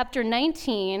threats. Chapter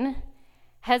 19,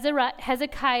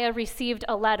 Hezekiah received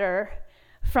a letter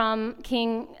from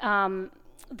King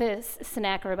this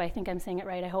Sennacherib, I think I'm saying it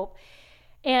right, I hope.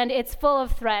 And it's full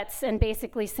of threats and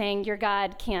basically saying your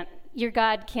God can't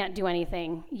do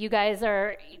anything. You're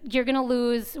going to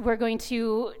lose. We're going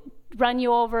to run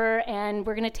you over, and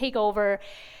we're going to take over.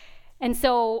 And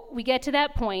so we get to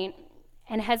that point,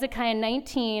 and Hezekiah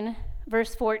 19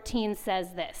 verse 14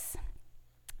 says this.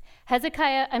 Did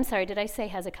I say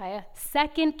Hezekiah?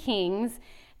 2 Kings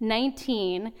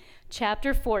 19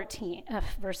 chapter 14,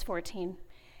 verse 14.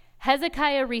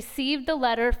 Hezekiah received the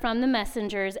letter from the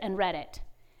messengers and read it.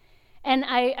 And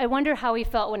I wonder how he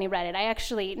felt when he read it.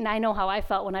 I know how I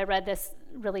felt when I read this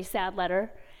really sad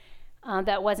letter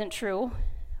that wasn't true,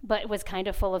 but was kind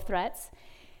of full of threats.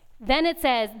 Then it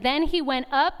says, then he went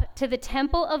up to the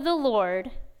temple of the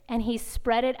Lord, and he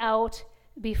spread it out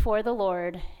before the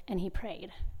Lord, and he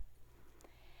prayed.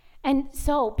 And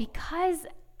so because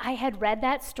I had read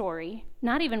that story,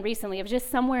 not even recently, it was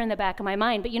just somewhere in the back of my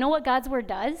mind. But you know what God's word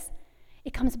does?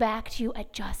 It comes back to you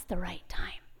at just the right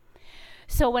time.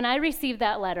 So when I received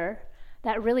that letter,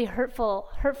 that really hurtful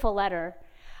letter,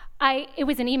 it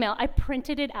was an email. I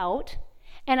printed it out,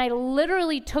 and I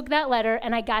literally took that letter,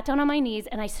 and I got down on my knees,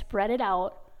 and I spread it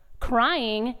out,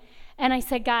 crying, and I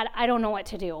said, God, I don't know what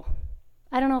to do.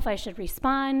 I don't know if I should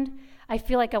respond. I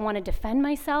feel like I want to defend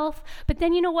myself. But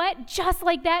then you know what? Just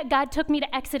like that, God took me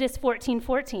to Exodus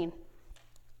 14:14.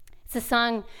 It's a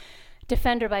song,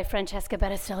 Defender by Francesca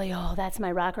Battistelli. Oh, that's my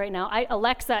rock right now.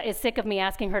 Alexa is sick of me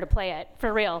asking her to play it,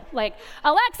 for real.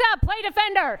 Alexa, play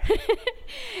Defender.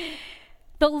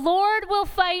 The Lord will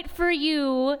fight for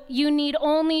you. You need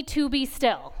only to be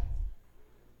still.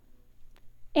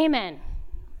 Amen.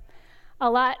 A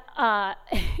lot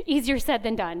easier said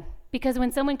than done. Because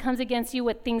when someone comes against you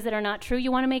with things that are not true,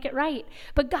 you want to make it right.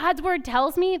 But God's word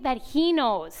tells me that he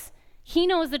knows. He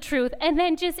knows the truth. And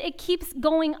then it keeps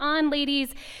going on,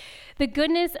 ladies. The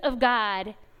goodness of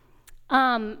God,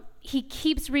 he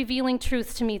keeps revealing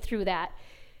truths to me through that.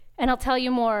 And I'll tell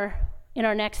you more in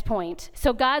our next point.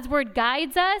 So God's word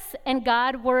guides us, and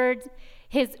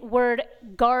his word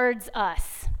guards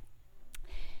us.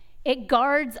 It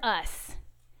guards us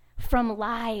from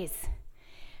lies.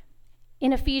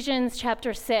 In Ephesians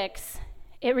chapter 6,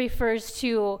 it refers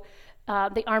to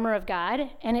the armor of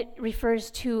God, and it refers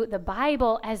to the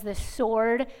Bible as the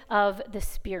sword of the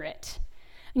Spirit.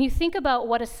 And you think about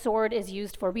what a sword is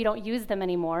used for. We don't use them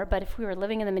anymore, but if we were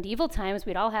living in the medieval times,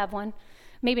 we'd all have one.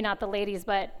 Maybe not the ladies,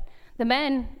 but the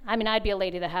men, I'd be a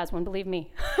lady that has one, believe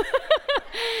me.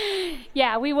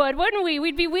 Yeah, we would, wouldn't we?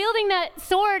 We'd be wielding that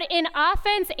sword in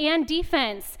offense and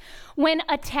defense. When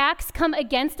attacks come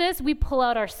against us, we pull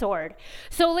out our sword.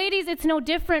 So ladies, it's no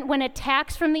different when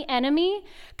attacks from the enemy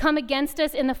come against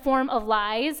us in the form of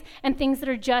lies and things that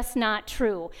are just not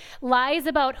true. Lies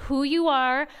about who you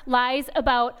are, lies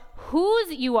about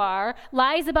whose you are,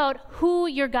 lies about who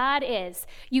your God is.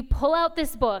 You pull out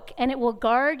this book and it will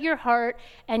guard your heart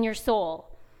and your soul.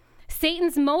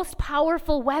 Satan's most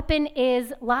powerful weapon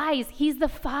is lies. He's the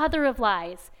father of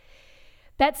lies.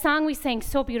 That song we sang,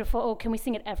 so beautiful. Oh, can we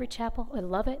sing it every chapel? I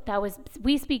love it. That was,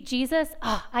 we speak Jesus.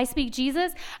 I speak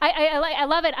Jesus. I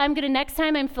love it. I'm going to, next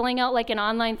time I'm filling out like an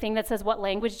online thing that says what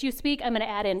language do you speak, I'm going to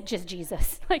add in just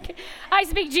Jesus. Like, I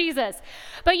speak Jesus.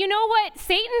 But you know what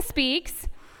Satan speaks?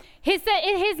 His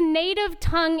native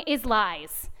tongue is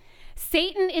lies.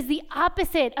 Satan is the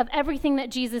opposite of everything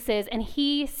that Jesus is, and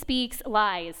he speaks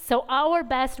lies. So our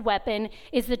best weapon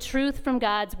is the truth from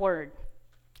God's word.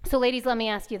 So ladies, let me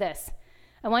ask you this.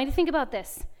 I want you to think about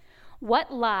this.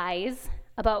 What lies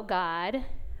about God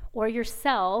or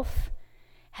yourself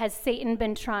has Satan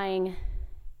been trying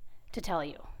to tell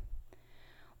you?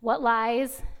 What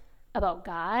lies about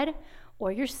God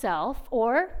or yourself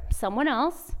or someone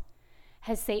else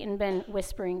has Satan been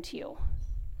whispering to you?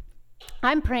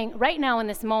 I'm praying right now in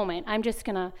this moment. I'm just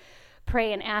going to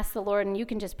pray and ask the Lord, and you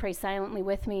can just pray silently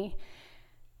with me.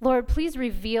 Lord, please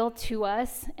reveal to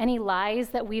us any lies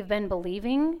that we've been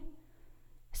believing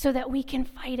so that we can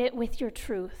fight it with your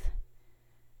truth,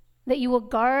 that you will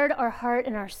guard our heart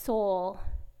and our soul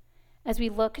as we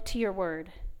look to your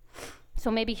word.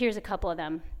 So maybe here's a couple of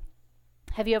them.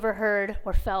 Have you ever heard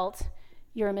or felt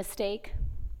you're a mistake?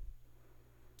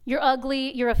 You're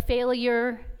ugly, you're a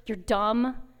failure, you're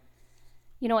dumb.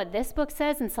 You know what this book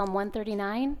says in Psalm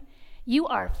 139? You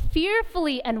are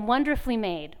fearfully and wonderfully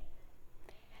made.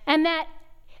 And that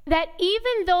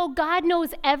even though God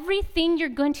knows everything you're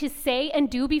going to say and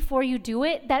do before you do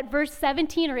it, that verse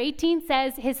 17 or 18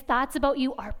 says his thoughts about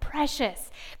you are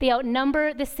precious. They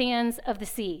outnumber the sands of the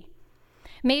sea.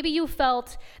 Maybe you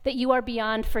felt that you are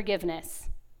beyond forgiveness.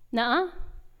 Nuh-uh.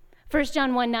 1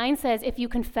 John 1:9 says, if you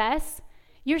confess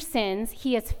your sins,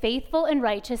 he is faithful and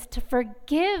righteous to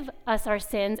forgive us our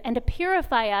sins and to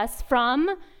purify us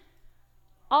from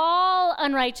all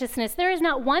unrighteousness. There is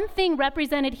not one thing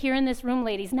represented here in this room,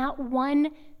 ladies, not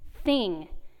one thing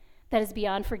that is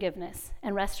beyond forgiveness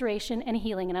and restoration and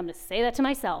healing. And I'm going to say that to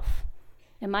myself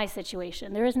in my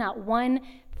situation. There is not one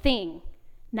thing,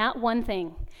 not one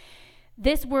thing.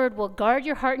 This word will guard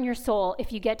your heart and your soul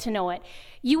if you get to know it.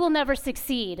 You will never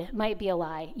succeed might be a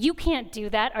lie. You can't do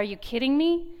that. Are you kidding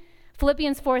me?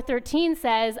 Philippians 4:13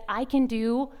 says, I can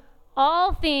do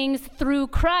all things through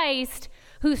Christ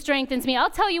who strengthens me. I'll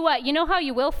tell you what, you know how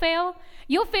you will fail?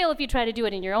 You'll fail if you try to do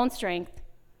it in your own strength.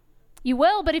 You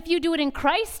will, but if you do it in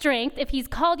Christ's strength, if he's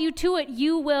called you to it,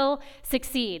 you will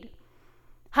succeed.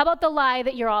 How about the lie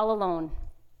that you're all alone?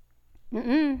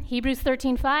 Hebrews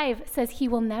 13:5 says he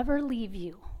will never leave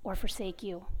you or forsake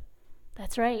you.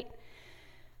 That's right.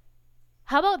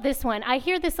 How about this one? I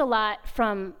hear this a lot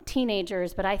from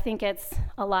teenagers, but I think it's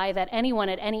a lie that anyone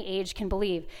at any age can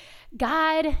believe.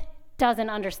 God doesn't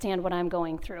understand what I'm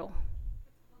going through.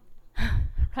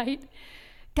 Right?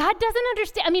 God doesn't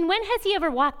understand. I mean, when has he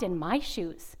ever walked in my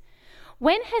shoes?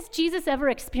 When has Jesus ever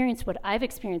experienced what I've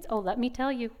experienced? Oh, let me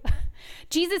tell you.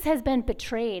 Jesus has been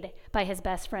betrayed by his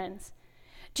best friends.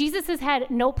 Jesus has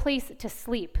had no place to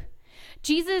sleep.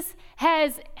 Jesus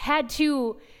has had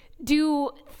to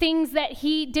do things that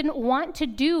he didn't want to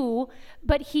do,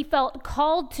 but he felt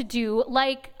called to do.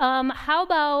 Like, how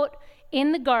about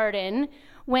in the garden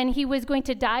when he was going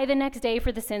to die the next day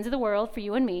for the sins of the world, for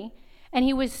you and me, and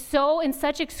he was so in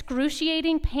such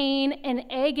excruciating pain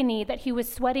and agony that he was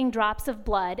sweating drops of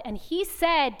blood, and he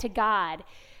said to God,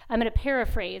 I'm going to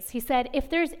paraphrase, he said, if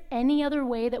there's any other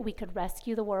way that we could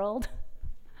rescue the world,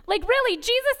 like really,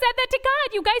 Jesus said that to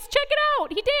God. You guys check it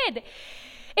out. He did.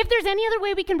 If there's any other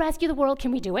way we can rescue the world,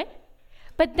 can we do it?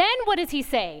 But then what does he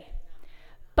say?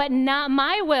 But not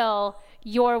my will,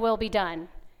 your will be done.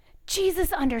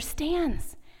 Jesus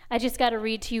understands. I just got to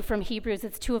read to you from Hebrews.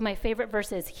 It's two of my favorite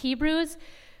verses. Hebrews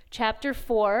chapter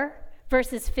 4,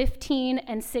 verses 15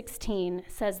 and 16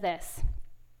 says this.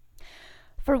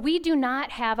 For we do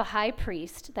not have a high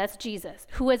priest, that's Jesus,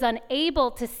 who is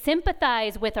unable to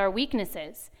sympathize with our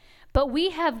weaknesses, but we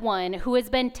have one who has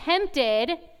been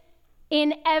tempted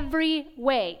in every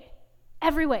way.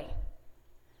 Every way.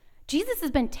 Jesus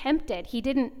has been tempted. He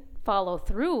didn't follow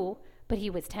through, but he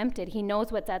was tempted. He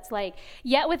knows what that's like.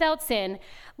 Yet without sin,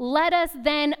 let us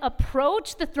then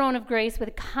approach the throne of grace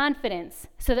with confidence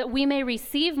so that we may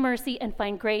receive mercy and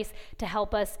find grace to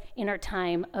help us in our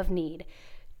time of need.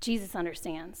 Jesus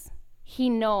understands. He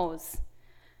knows.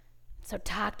 So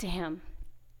talk to him.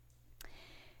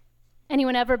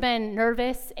 Anyone ever been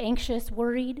nervous, anxious,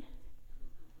 worried?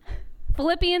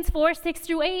 Philippians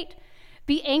 4:6-8.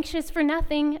 Be anxious for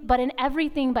nothing, but in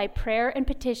everything by prayer and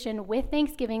petition with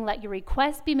thanksgiving, let your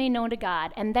requests be made known to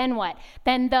God. And then what?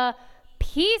 Then the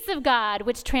peace of God,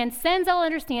 which transcends all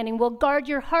understanding, will guard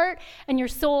your heart and your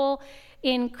soul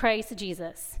in Christ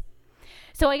Jesus.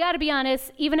 So I got to be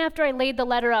honest, even after I laid the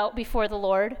letter out before the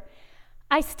Lord,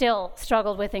 I still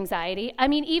struggled with anxiety. I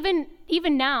mean,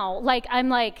 even now, like, I'm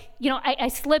like, I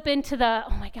slip into the,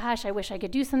 oh my gosh, I wish I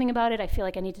could do something about it. I feel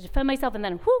like I need to defend myself. And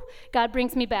then, God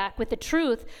brings me back with the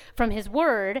truth from his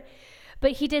word.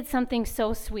 But he did something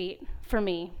so sweet for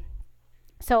me.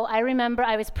 So I remember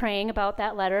I was praying about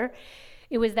that letter.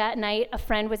 It was that night a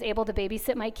friend was able to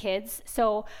babysit my kids.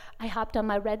 So I hopped on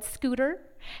my red scooter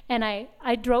and I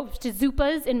drove to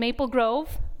Zupa's in Maple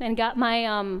Grove and got my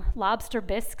lobster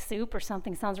bisque soup or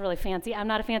something. Sounds really fancy. I'm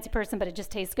not a fancy person, but it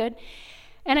just tastes good.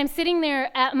 And I'm sitting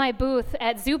there at my booth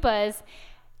at Zupa's,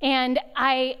 and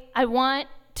I want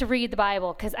to read the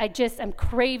Bible because I'm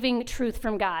craving truth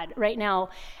from God right now.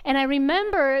 And I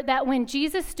remember that when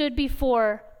Jesus stood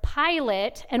before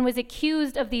Pilate and was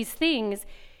accused of these things,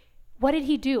 what did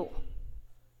he do?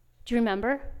 Do you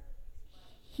remember?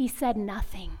 He said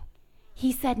nothing.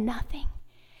 He said nothing.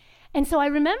 And so I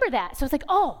remember that. So it's like,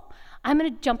 I'm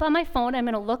going to jump on my phone. I'm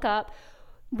going to look up,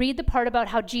 read the part about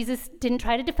how Jesus didn't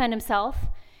try to defend himself.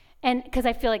 And because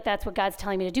I feel like that's what God's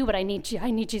telling me to do, but I need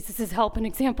Jesus' help and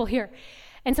example here.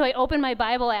 And so I open my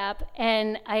Bible app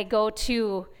and I go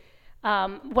to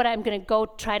what I'm going to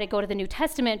try to go to the New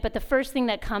Testament. But the first thing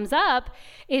that comes up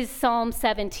is Psalm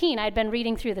 17. I'd been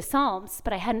reading through the Psalms,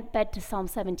 but I hadn't been to Psalm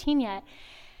 17 yet.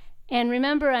 And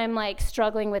remember, I'm like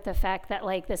struggling with the fact that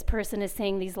like this person is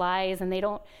saying these lies and they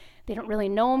don't really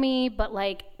know me, but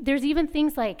like there's even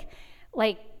things like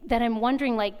that I'm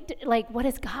wondering like what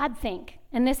does God think?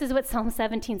 And this is what Psalm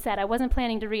 17 said. I wasn't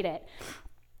planning to read it.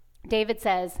 David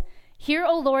says, "Hear,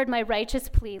 O Lord, my righteous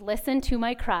plea. Listen to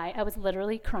my cry." I was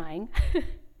literally crying.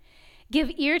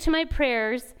 "Give ear to my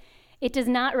prayers. It does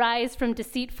not rise from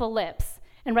deceitful lips."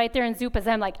 And right there in Zupa's,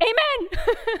 I'm like,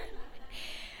 amen.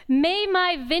 "May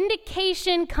my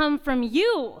vindication come from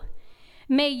you.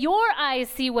 May your eyes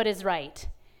see what is right."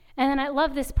 And then I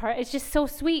love this part. It's just so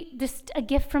sweet. Just a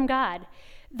gift from God.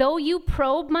 "Though you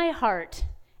probe my heart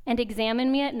and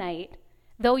examine me at night,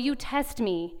 though you test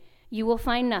me, you will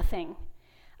find nothing.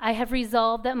 I have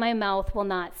resolved that my mouth will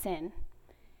not sin."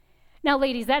 Now,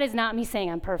 ladies, that is not me saying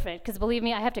I'm perfect, because believe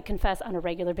me, I have to confess on a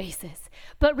regular basis.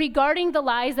 But regarding the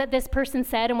lies that this person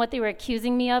said and what they were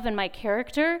accusing me of and my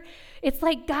character, it's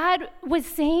like God was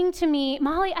saying to me,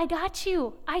 "Molly, I got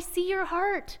you. I see your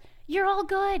heart. You're all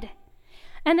good."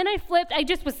 And then I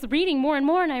just was reading more and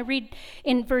more, and I read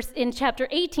in chapter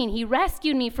 18, "He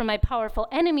rescued me from my powerful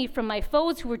enemy, from my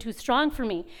foes who were too strong for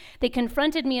me. They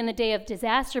confronted me in the day of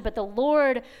disaster, but the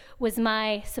Lord was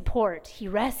my support. He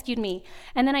rescued me."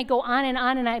 And then I go on, and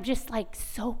I'm just like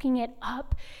soaking it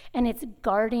up, and it's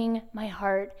guarding my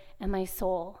heart and my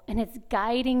soul, and it's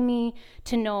guiding me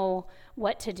to know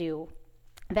what to do.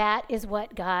 That is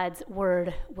what God's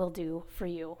word will do for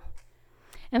you.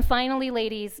 And finally,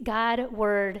 ladies, God's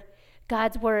word,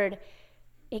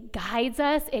 it guides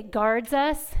us, it guards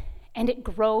us, and it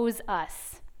grows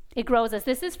us. It grows us.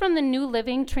 This is from the New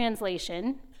Living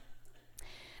Translation.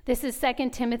 This is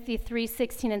 2 Timothy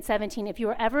 3:16 and 17. If you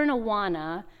were ever in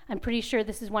Awana, I'm pretty sure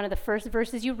this is one of the first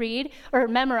verses you read or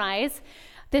memorize.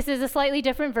 This is a slightly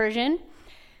different version.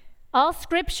 "All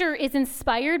scripture is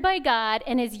inspired by God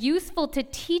and is useful to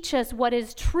teach us what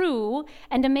is true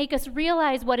and to make us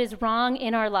realize what is wrong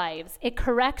in our lives. It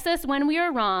corrects us when we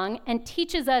are wrong and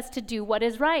teaches us to do what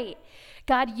is right.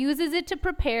 God uses it to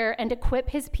prepare and equip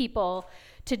his people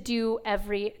to do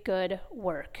every good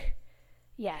work."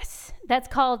 Yes, that's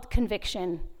called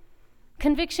conviction.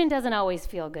 Conviction doesn't always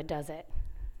feel good, does it?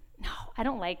 No, I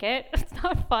don't like it. It's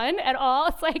not fun at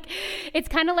all. It's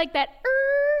kind of like that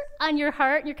on your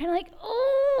heart. You're kind of like,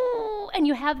 oh, and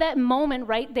you have that moment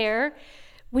right there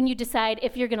when you decide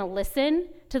if you're going to listen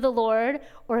to the Lord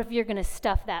or if you're going to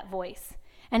stuff that voice.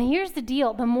 And here's the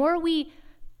deal. The more we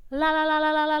la, la, la,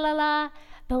 la, la, la, la, la,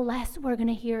 the less we're going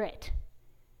to hear it.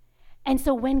 And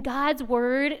so when God's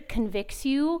word convicts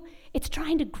you, it's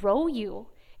trying to grow you.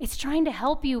 It's trying to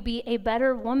help you be a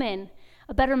better woman,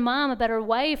 a better mom, a better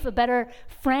wife, a better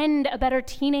friend, a better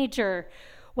teenager,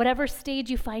 whatever stage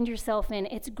you find yourself in,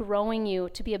 it's growing you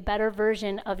to be a better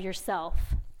version of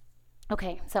yourself.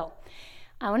 Okay, so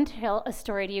I want to tell a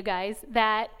story to you guys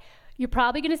that you're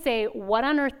probably going to say, what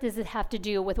on earth does it have to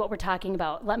do with what we're talking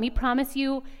about? Let me promise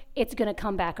you, it's going to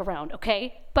come back around,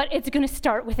 okay? But it's going to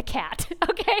start with a cat,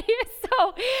 okay?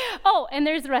 So, and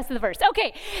there's the rest of the verse.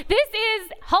 Okay, this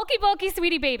is Hulky Bulky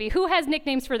Sweetie Baby. Who has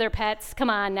nicknames for their pets? Come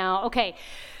on now, okay.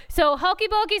 So Hulky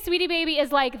Bulky Sweetie Baby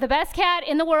is like the best cat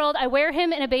in the world. I wear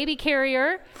him in a baby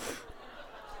carrier.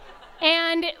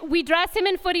 And we dress him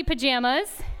in footy pajamas.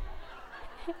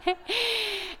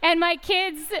 And my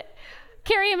kids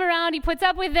carry him around. He puts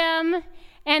up with them.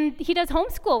 And he does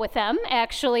homeschool with them,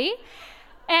 actually.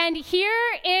 And here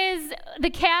is the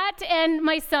cat and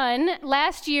my son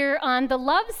last year on the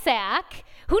Lovesac.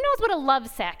 Who knows what a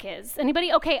Lovesac is?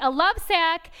 Anybody? Okay, a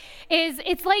Lovesac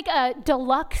it's like a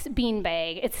deluxe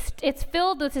beanbag. It's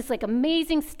filled with this like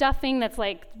amazing stuffing that's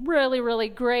like really, really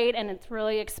great, and it's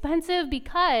really expensive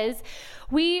because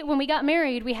when we got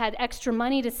married, we had extra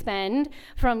money to spend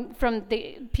from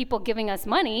the people giving us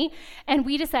money, and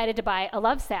we decided to buy a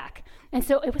Lovesac. And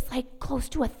so it was like close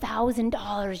to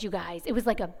 $1,000, you guys. It was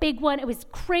like a big one. It was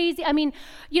crazy. I mean,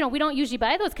 we don't usually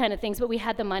buy those kind of things, but we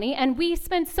had the money, and we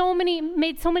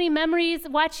made so many memories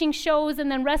watching shows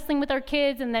and then wrestling with our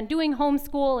kids and then doing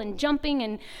homeschool and jumping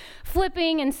and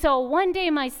flipping. And so one day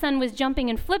my son was jumping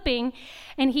and flipping,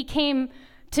 and he came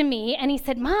to me and he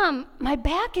said, "Mom, my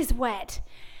back is wet."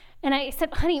 And I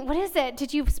said, "Honey, what is it?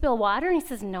 Did you spill water?" And he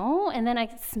says, "No." And then I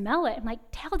smell it. I'm like,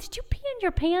 "Tal, did you pee in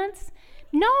your pants?"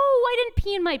 "No, I didn't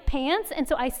pee in my pants." And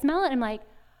so I smell it, and I'm like,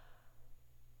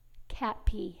 cat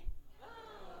pee.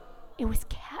 It was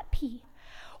cat pee.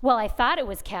 Well, I thought it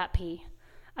was cat pee.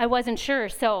 I wasn't sure,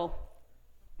 so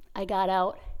I got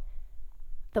out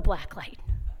the black light.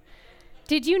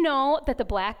 Did you know that the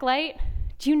black light,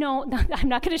 no, I'm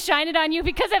not going to shine it on you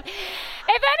because if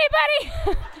anybody,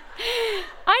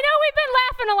 I know we've been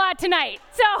laughing a lot tonight,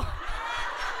 so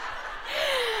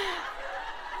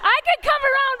I could come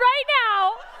around right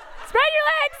now, spread your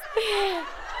legs,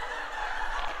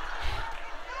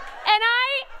 and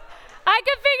I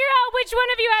could figure out which one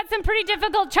of you had some pretty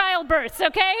difficult childbirths,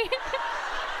 okay?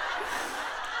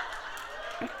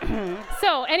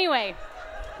 So anyway,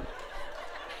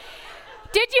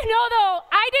 did you know though,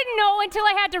 I didn't know until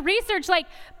I had to research, like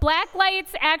black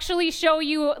lights actually show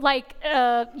you like,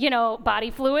 body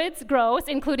fluids, gross,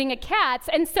 including a cat's.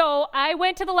 And so I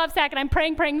went to the Lovesac and I'm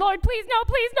praying, "Lord, please no,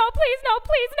 please no, please no,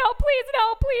 please no, please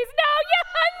no, please no, yeah,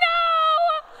 no,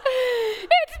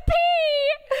 it's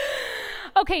pee."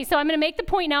 Okay, so I'm going to make the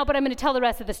point now, but I'm going to tell the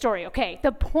rest of the story, okay?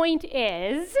 The point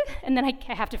is, and then I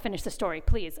have to finish the story,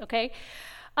 please, okay?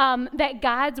 That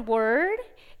God's word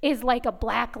is like a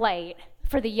black light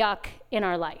for the yuck in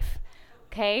our life,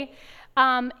 okay?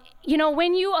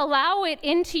 When you allow it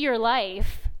into your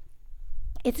life,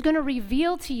 it's going to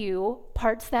reveal to you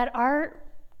parts that are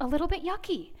a little bit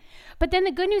yucky. But then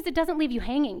the good news, it doesn't leave you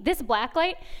hanging. This black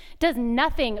light does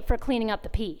nothing for cleaning up the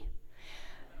pee.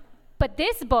 But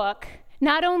this book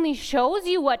not only shows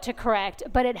you what to correct,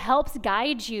 but it helps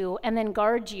guide you and then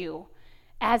guard you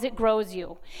as it grows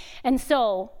you. And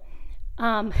so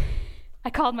I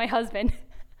called my husband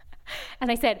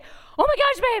and I said, "Oh my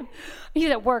gosh, babe."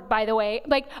 He's at work, by the way.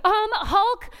 Like,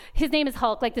 Hulk, his name is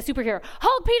Hulk, like the superhero.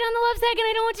 "Hulk peed on the Lovesac and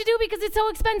I don't know what to do because it's so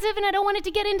expensive and I don't want it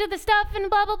to get into the stuff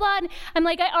and blah, blah, blah." And I'm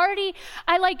like, I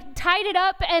tied it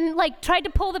up and like tried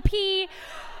to pull the pee.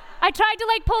 I tried to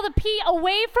like pull the pee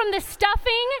away from the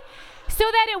stuffing so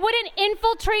that it wouldn't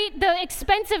infiltrate the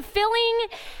expensive filling.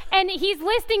 And he's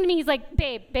listening to me. He's like,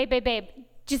 babe,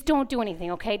 just don't do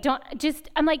anything, okay?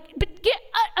 I'm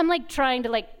like trying to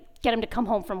like get him to come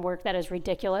home from work. That is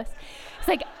ridiculous. It's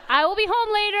like, "I will be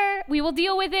home later. We will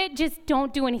deal with it. Just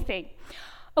don't do anything."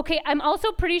 Okay, I'm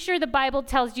also pretty sure the Bible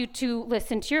tells you to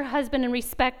listen to your husband and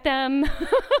respect them.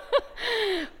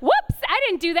 Whoops, I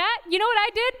didn't do that. You know what I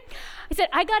did? I said,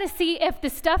 I got to see if the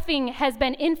stuffing has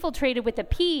been infiltrated with the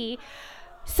pee.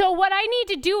 So what I need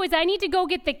to do is I need to go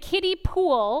get the kiddie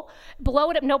pool,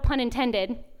 blow it up, no pun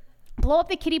intended, blow up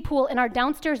the kiddie pool in our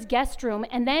downstairs guest room,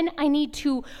 and then I need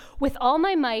to, with all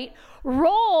my might,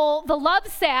 roll the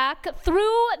Lovesac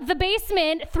through the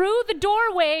basement, through the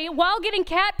doorway, while getting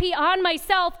cat pee on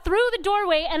myself through the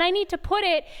doorway, and I need to put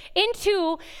it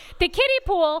into the kiddie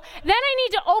pool. Then I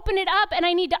need to open it up and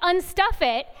I need to unstuff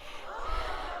it.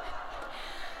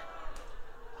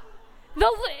 There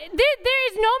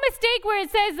is no mistake where it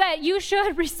says that you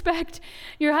should respect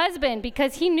your husband,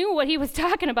 because he knew what he was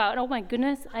talking about. Oh my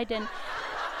goodness, I didn't.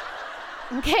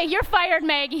 Okay, you're fired,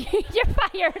 Maggie. You're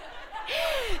fired.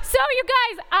 So you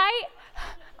guys,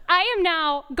 I am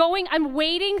now I'm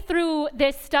wading through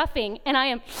this stuffing, and I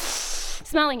am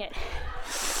smelling it.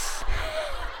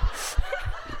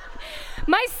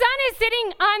 My son is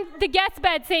sitting on the guest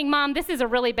bed saying, Mom, this is a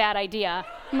really bad idea.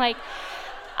 I'm like,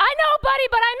 I know, buddy,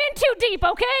 but I'm in too deep,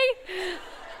 okay?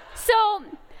 So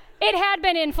it had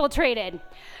been infiltrated.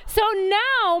 So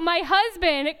now my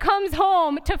husband comes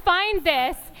home to find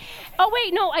this. Oh,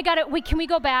 wait, no, wait, can we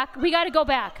go back? We got to go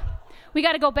back.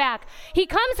 He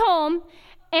comes home,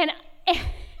 and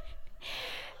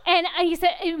he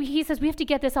says, we have to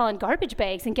get this all in garbage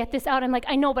bags and get this out. I'm like,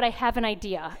 I know, but I have an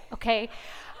idea, okay?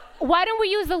 Why don't we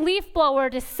use the leaf blower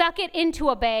to suck it into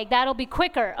a bag? That'll be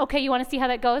quicker. Okay, you want to see how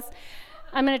that goes?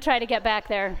 I'm going to try to get back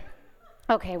there.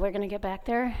 Okay, we're going to get back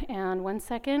there. And 1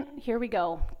 second. Here we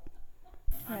go.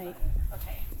 All right.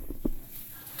 Okay.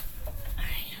 All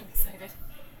right, I'm excited.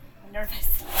 I'm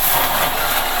nervous.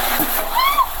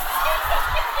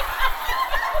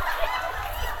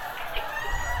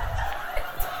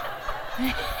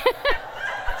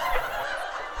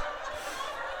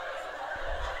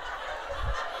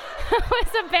 That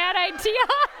was a bad idea.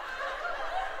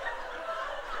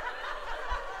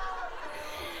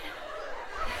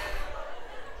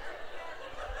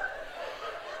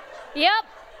 Yep,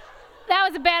 that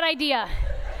was a bad idea.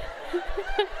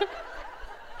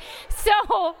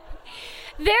 So,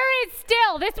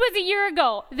 this was a year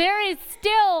ago, there is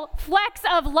still flecks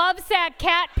of Lovesac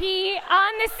cat pee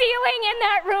on the ceiling in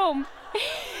that room.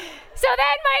 So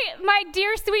then my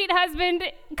dear sweet husband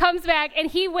comes back, and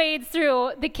he wades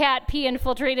through the cat pee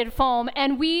infiltrated foam,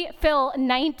 and we fill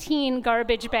 19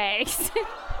 garbage bags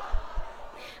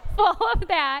full of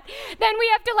that. Then we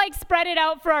have to spread it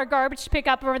out for our garbage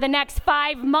pickup over the next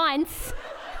 5 months.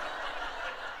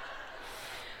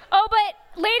 Oh, but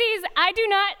ladies, I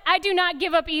do not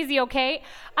give up easy, okay?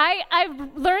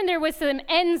 I've learned there was some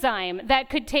enzyme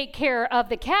that could take care of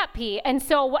the cat pee, and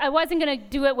so I wasn't going to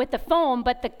do it with the foam,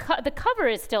 but the cover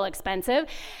is still expensive,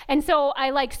 and so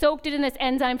I soaked it in this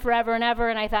enzyme forever and ever,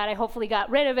 and I thought I hopefully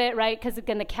got rid of it, right? Because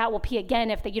then the cat will pee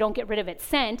again if you don't get rid of its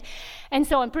scent, and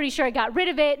so I'm pretty sure I got rid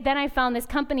of it. Then I found this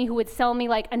company who would sell me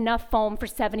enough foam for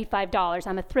 $75.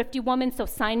 I'm a thrifty woman, so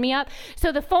sign me up.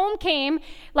 So the foam came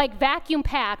vacuum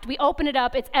packed. We open it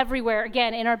up, it's everywhere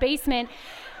again in our basement.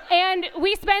 And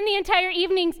we spend the entire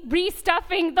evening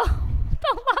restuffing the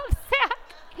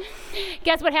Lovesac.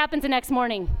 Guess what happens the next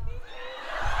morning?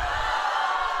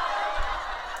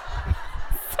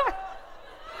 Sorry.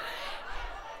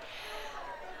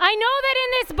 I know that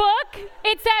in this book,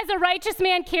 it says a righteous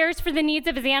man cares for the needs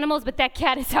of his animals, but that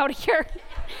cat is out of here.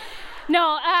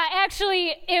 No,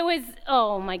 actually, it was,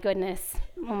 oh my goodness.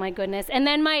 And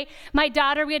then my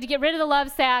daughter, we had to get rid of the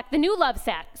Lovesac, the new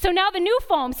Lovesac. So now the new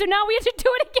foam. So now we have to do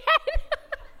it again.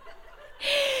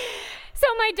 So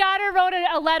my daughter wrote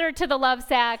a letter to the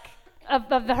Lovesac of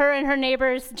her and her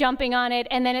neighbors jumping on it.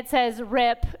 And then it says,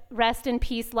 RIP, rest in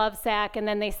peace, Lovesac. And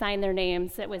then they signed their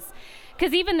names. It was,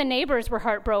 because even the neighbors were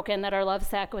heartbroken that our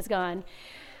Lovesac was gone.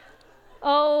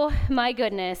 Oh my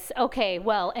goodness. Okay,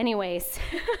 well, anyways,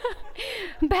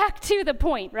 back to the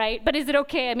point, right? But is it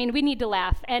okay? I mean, we need to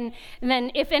laugh. And then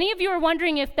if any of you are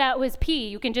wondering if that was pee,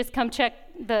 you can just come check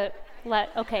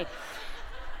okay.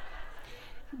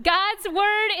 God's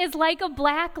word is like a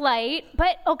black light,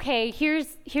 but okay, here's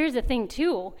the thing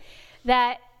too,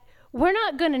 that we're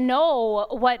not going to know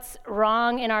what's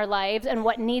wrong in our lives and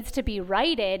what needs to be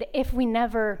righted if we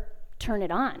never turn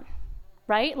it on,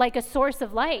 right? Like a source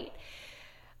of light.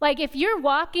 If you're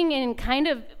walking in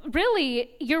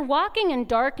you're walking in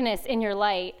darkness in your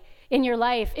life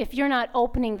if you're not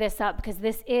opening this up, because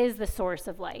this is the source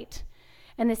of light.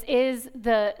 And this is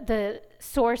the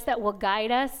source that will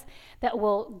guide us, that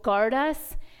will guard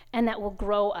us, and that will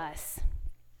grow us.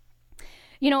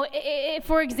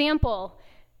 For example,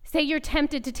 say you're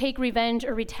tempted to take revenge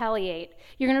or retaliate.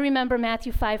 You're going to remember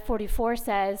Matthew 5:44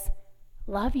 says,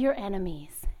 love your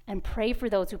enemies and pray for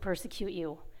those who persecute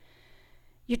you.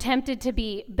 You're tempted to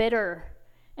be bitter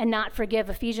and not forgive.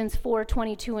 Ephesians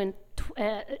 4:22 and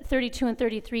 32 and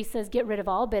 33 says, get rid of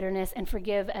all bitterness and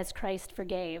forgive as Christ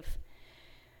forgave.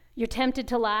 You're tempted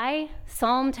to lie.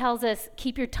 Psalm tells us,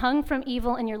 keep your tongue from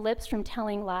evil and your lips from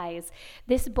telling lies.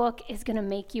 This book is going to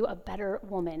make you a better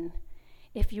woman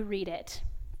if you read it.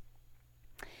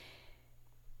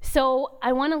 So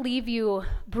I want to leave you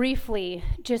briefly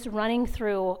just running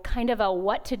through kind of a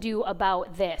what to do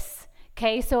about this.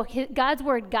 Okay, so God's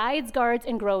word guides, guards,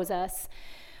 and grows us.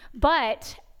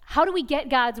 But how do we get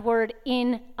God's word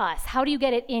in us? How do you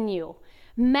get it in you?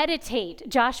 Meditate,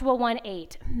 Joshua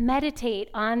 1:8. Meditate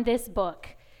on this book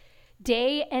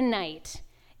day and night.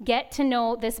 Get to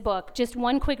know this book. Just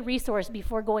one quick resource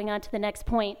before going on to the next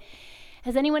point.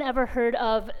 Has anyone ever heard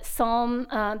of Psalm,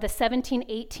 the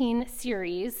 1718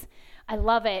 series? I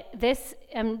love it.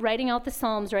 I'm writing out the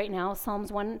Psalms right now,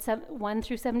 Psalms 1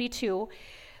 through 72.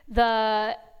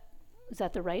 Is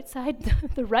that the right side?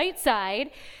 The right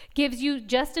side gives you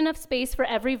just enough space for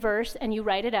every verse, and you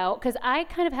write it out, because I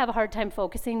kind of have a hard time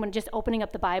focusing when just opening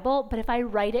up the Bible, but if I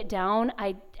write it down,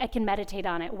 I can meditate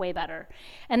on it way better.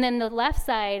 And then the left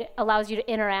side allows you to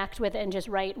interact with it and just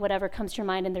write whatever comes to your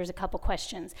mind, and there's a couple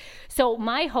questions. So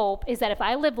my hope is that if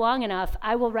I live long enough,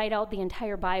 I will write out the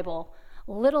entire Bible,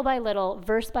 little by little,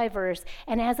 verse by verse,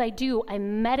 and as I do, I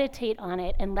meditate on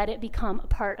it and let it become a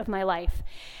part of my life.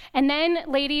 And then,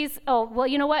 ladies,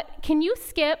 you know what? Can you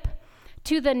skip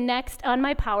to the next, on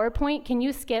my PowerPoint, can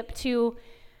you skip to,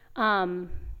 I'm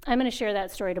going to share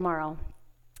that story tomorrow.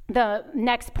 The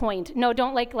next point. No,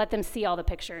 don't let them see all the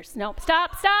pictures. No,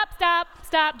 stop.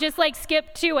 Just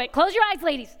skip to it. Close your eyes,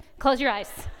 ladies. Close your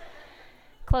eyes.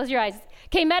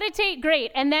 Okay, meditate,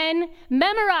 great. And then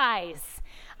memorize.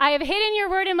 I have hidden your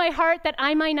word in my heart that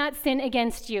I might not sin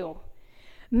against you.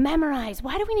 Memorize.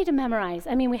 Why do we need to memorize?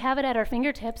 I mean, we have it at our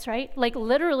fingertips, right?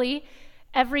 Literally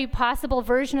every possible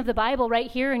version of the Bible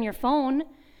right here in your phone.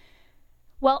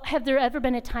 Well, have there ever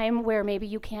been a time where maybe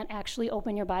you can't actually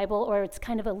open your Bible, or it's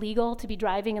kind of illegal to be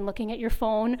driving and looking at your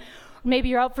phone? Or maybe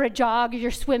you're out for a jog or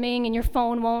you're swimming and your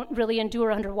phone won't really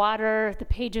endure underwater. The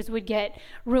pages would get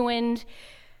ruined.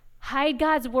 Hide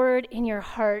God's word in your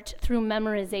heart through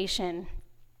memorization.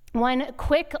 One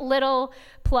quick little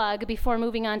plug before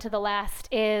moving on to the last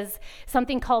is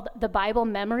something called the Bible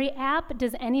Memory app.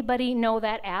 Does anybody know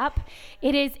that app?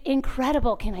 It is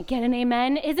incredible. Can I get an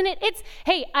amen? Isn't it?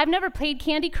 Hey, I've never played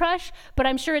Candy Crush, but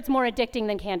I'm sure it's more addicting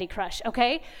than Candy Crush,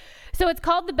 okay? So it's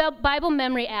called the Bible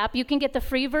Memory app. You can get the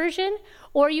free version,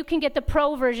 or you can get the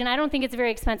pro version. I don't think it's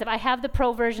very expensive. I have the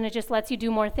pro version. It just lets you do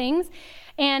more things.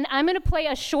 And I'm going to play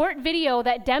a short video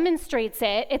that demonstrates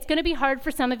it. It's going to be hard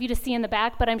for some of you to see in the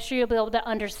back, but I'm sure you'll be able to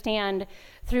understand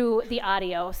through the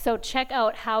audio. So check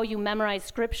out how you memorize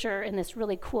scripture in this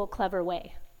really cool, clever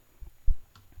way.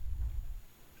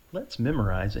 Let's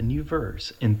memorize a new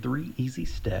verse in 3 easy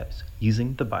steps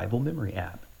using the Bible Memory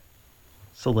app.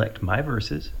 Select My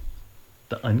Verses,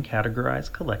 the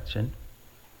uncategorized collection,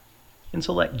 and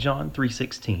select John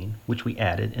 3:16, which we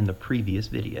added in the previous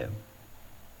video.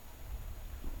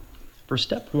 For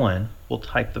step 1, we'll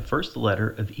type the first letter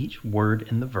of each word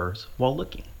in the verse while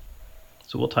looking.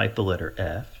 So we'll type the letter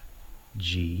F,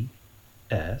 G,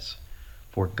 S,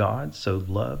 for God so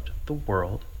loved the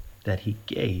world that he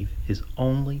gave his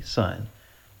only Son,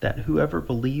 that whoever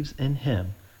believes in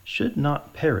him should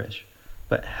not perish,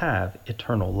 but have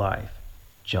eternal life.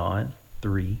 John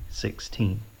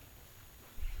 3:16.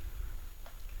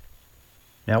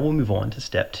 Now we'll move on to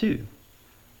step 2.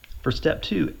 For step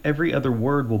 2, every other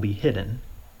word will be hidden,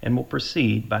 and we'll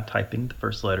proceed by typing the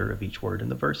first letter of each word in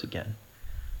the verse again.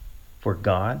 For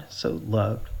God so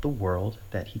loved the world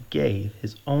that he gave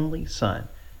his only Son,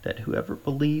 that whoever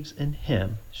believes in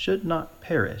him should not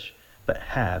perish, but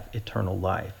have eternal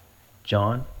life.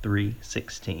 John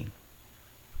 3:16.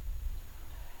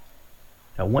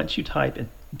 Now once you type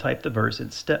the verse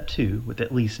in step 2 with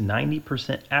at least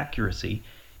 90% accuracy,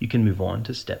 you can move on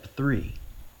to step 3.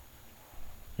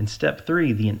 In step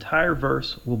 3, the entire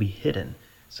verse will be hidden,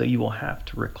 so you will have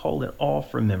to recall it all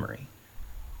from memory.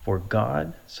 For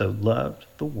God so loved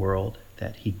the world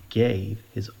that he gave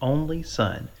his only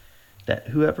Son, that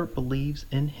whoever believes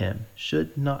in him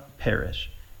should not perish,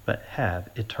 but have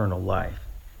eternal life.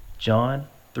 John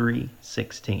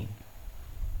 3:16.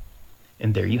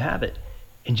 And there you have it.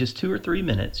 In just 2 or 3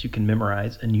 minutes, you can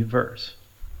memorize a new verse.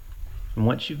 And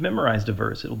once you've memorized a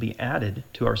verse, it will be added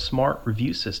to our smart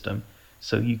review system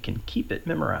so you can keep it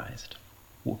memorized.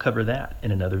 We'll cover that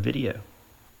in another video.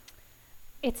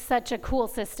 It's such a cool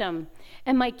system.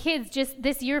 And my kids, just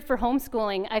this year for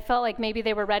homeschooling, I felt like maybe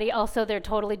they were ready. Also, they're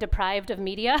totally deprived of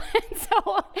media.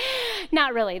 So,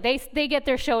 not really. They get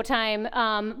their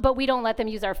showtime, but we don't let them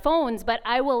use our phones. But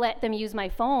I will let them use my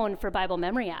phone for Bible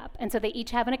Memory app. And so they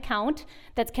each have an account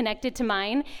that's connected to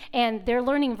mine. And they're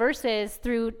learning verses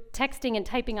through texting and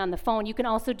typing on the phone. You can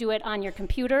also do it on your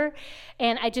computer.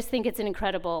 And I just think it's an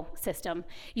incredible system.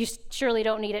 You surely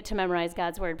don't need it to memorize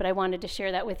God's word, but I wanted to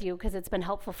share that with you because it's been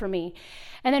helpful for me.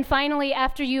 And then finally,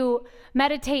 after you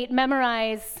meditate,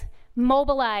 memorize,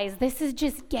 mobilize, this is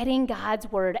just getting God's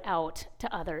word out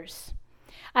to others.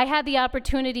 I had the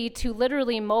opportunity to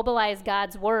literally mobilize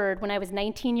God's word when I was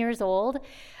 19 years old.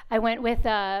 I went with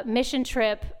a mission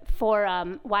trip for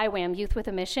YWAM, Youth with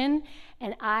a Mission,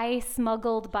 and I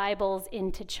smuggled Bibles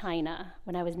into China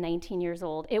when I was 19 years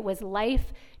old. It was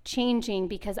life-changing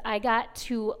because I got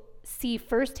to see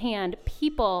firsthand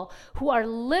people who are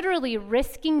literally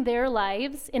risking their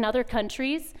lives in other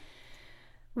countries,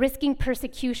 risking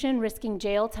persecution, risking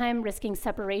jail time, risking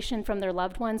separation from their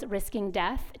loved ones, risking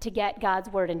death to get God's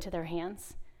word into their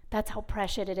hands. That's how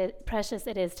precious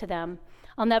it is to them.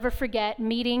 I'll never forget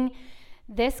meeting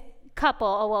this couple.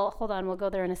 Oh, well, hold on, we'll go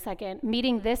there in a second.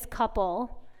 Meeting this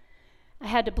couple, I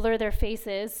had to blur their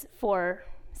faces for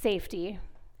safety,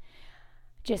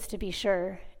 just to be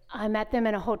sure. I met them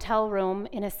in a hotel room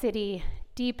in a city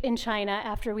deep in China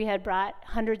after we had brought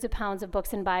hundreds of pounds of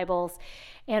books and Bibles.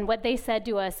 And what they said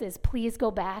to us is, please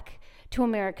go back to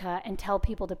America and tell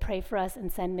people to pray for us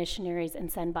and send missionaries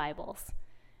and send Bibles.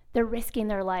 They're risking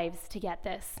their lives to get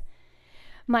this.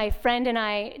 My friend and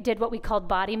I did what we called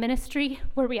body ministry,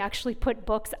 where we actually put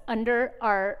books under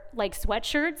our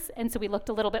sweatshirts, and so we looked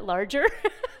a little bit larger.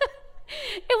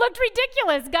 It looked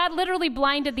ridiculous. God literally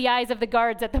blinded the eyes of the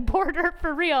guards at the border,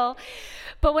 for real.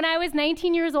 But when I was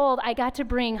 19 years old, I got to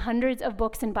bring hundreds of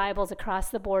books and Bibles across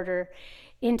the border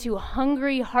into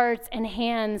hungry hearts and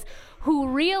hands who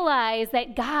realize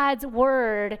that God's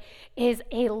word is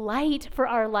a light for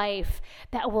our life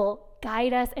that will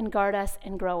guide us and guard us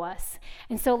and grow us.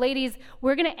 And so, ladies,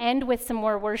 we're going to end with some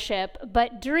more worship,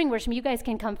 but during worship, you guys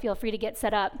can come, feel free to get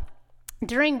set up.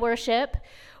 During worship,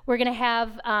 we're going to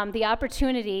have the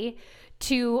opportunity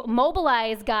to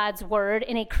mobilize God's word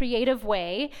in a creative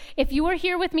way. If you were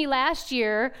here with me last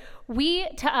year, we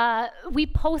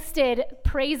posted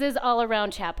praises all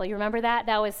around chapel. You remember that?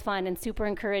 That was fun and super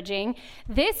encouraging.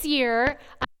 This year,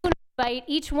 I'm going to invite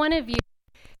each one of you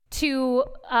to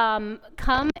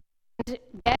come and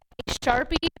get a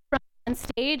Sharpie from on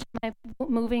stage. Am I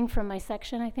moving from my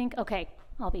section, I think? Okay,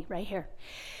 I'll be right here.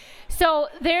 So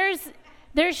there's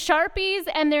Sharpies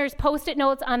and there's Post-it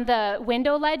notes on the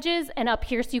window ledges and up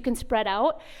here so you can spread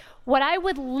out. What I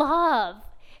would love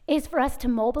is for us to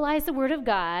mobilize the Word of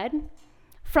God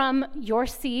from your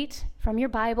seat, from your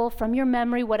Bible, from your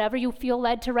memory, whatever you feel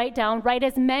led to write down. Write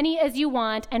as many as you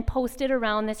want and post it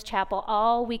around this chapel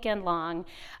all weekend long.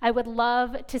 I would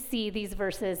love to see these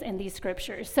verses and these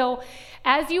scriptures. So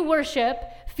as you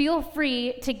worship, feel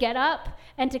free to get up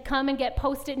and to come and get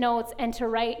Post-it notes and to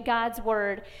write God's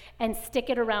word and stick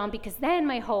it around, because then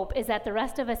my hope is that the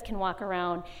rest of us can walk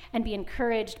around and be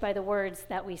encouraged by the words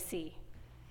that we see.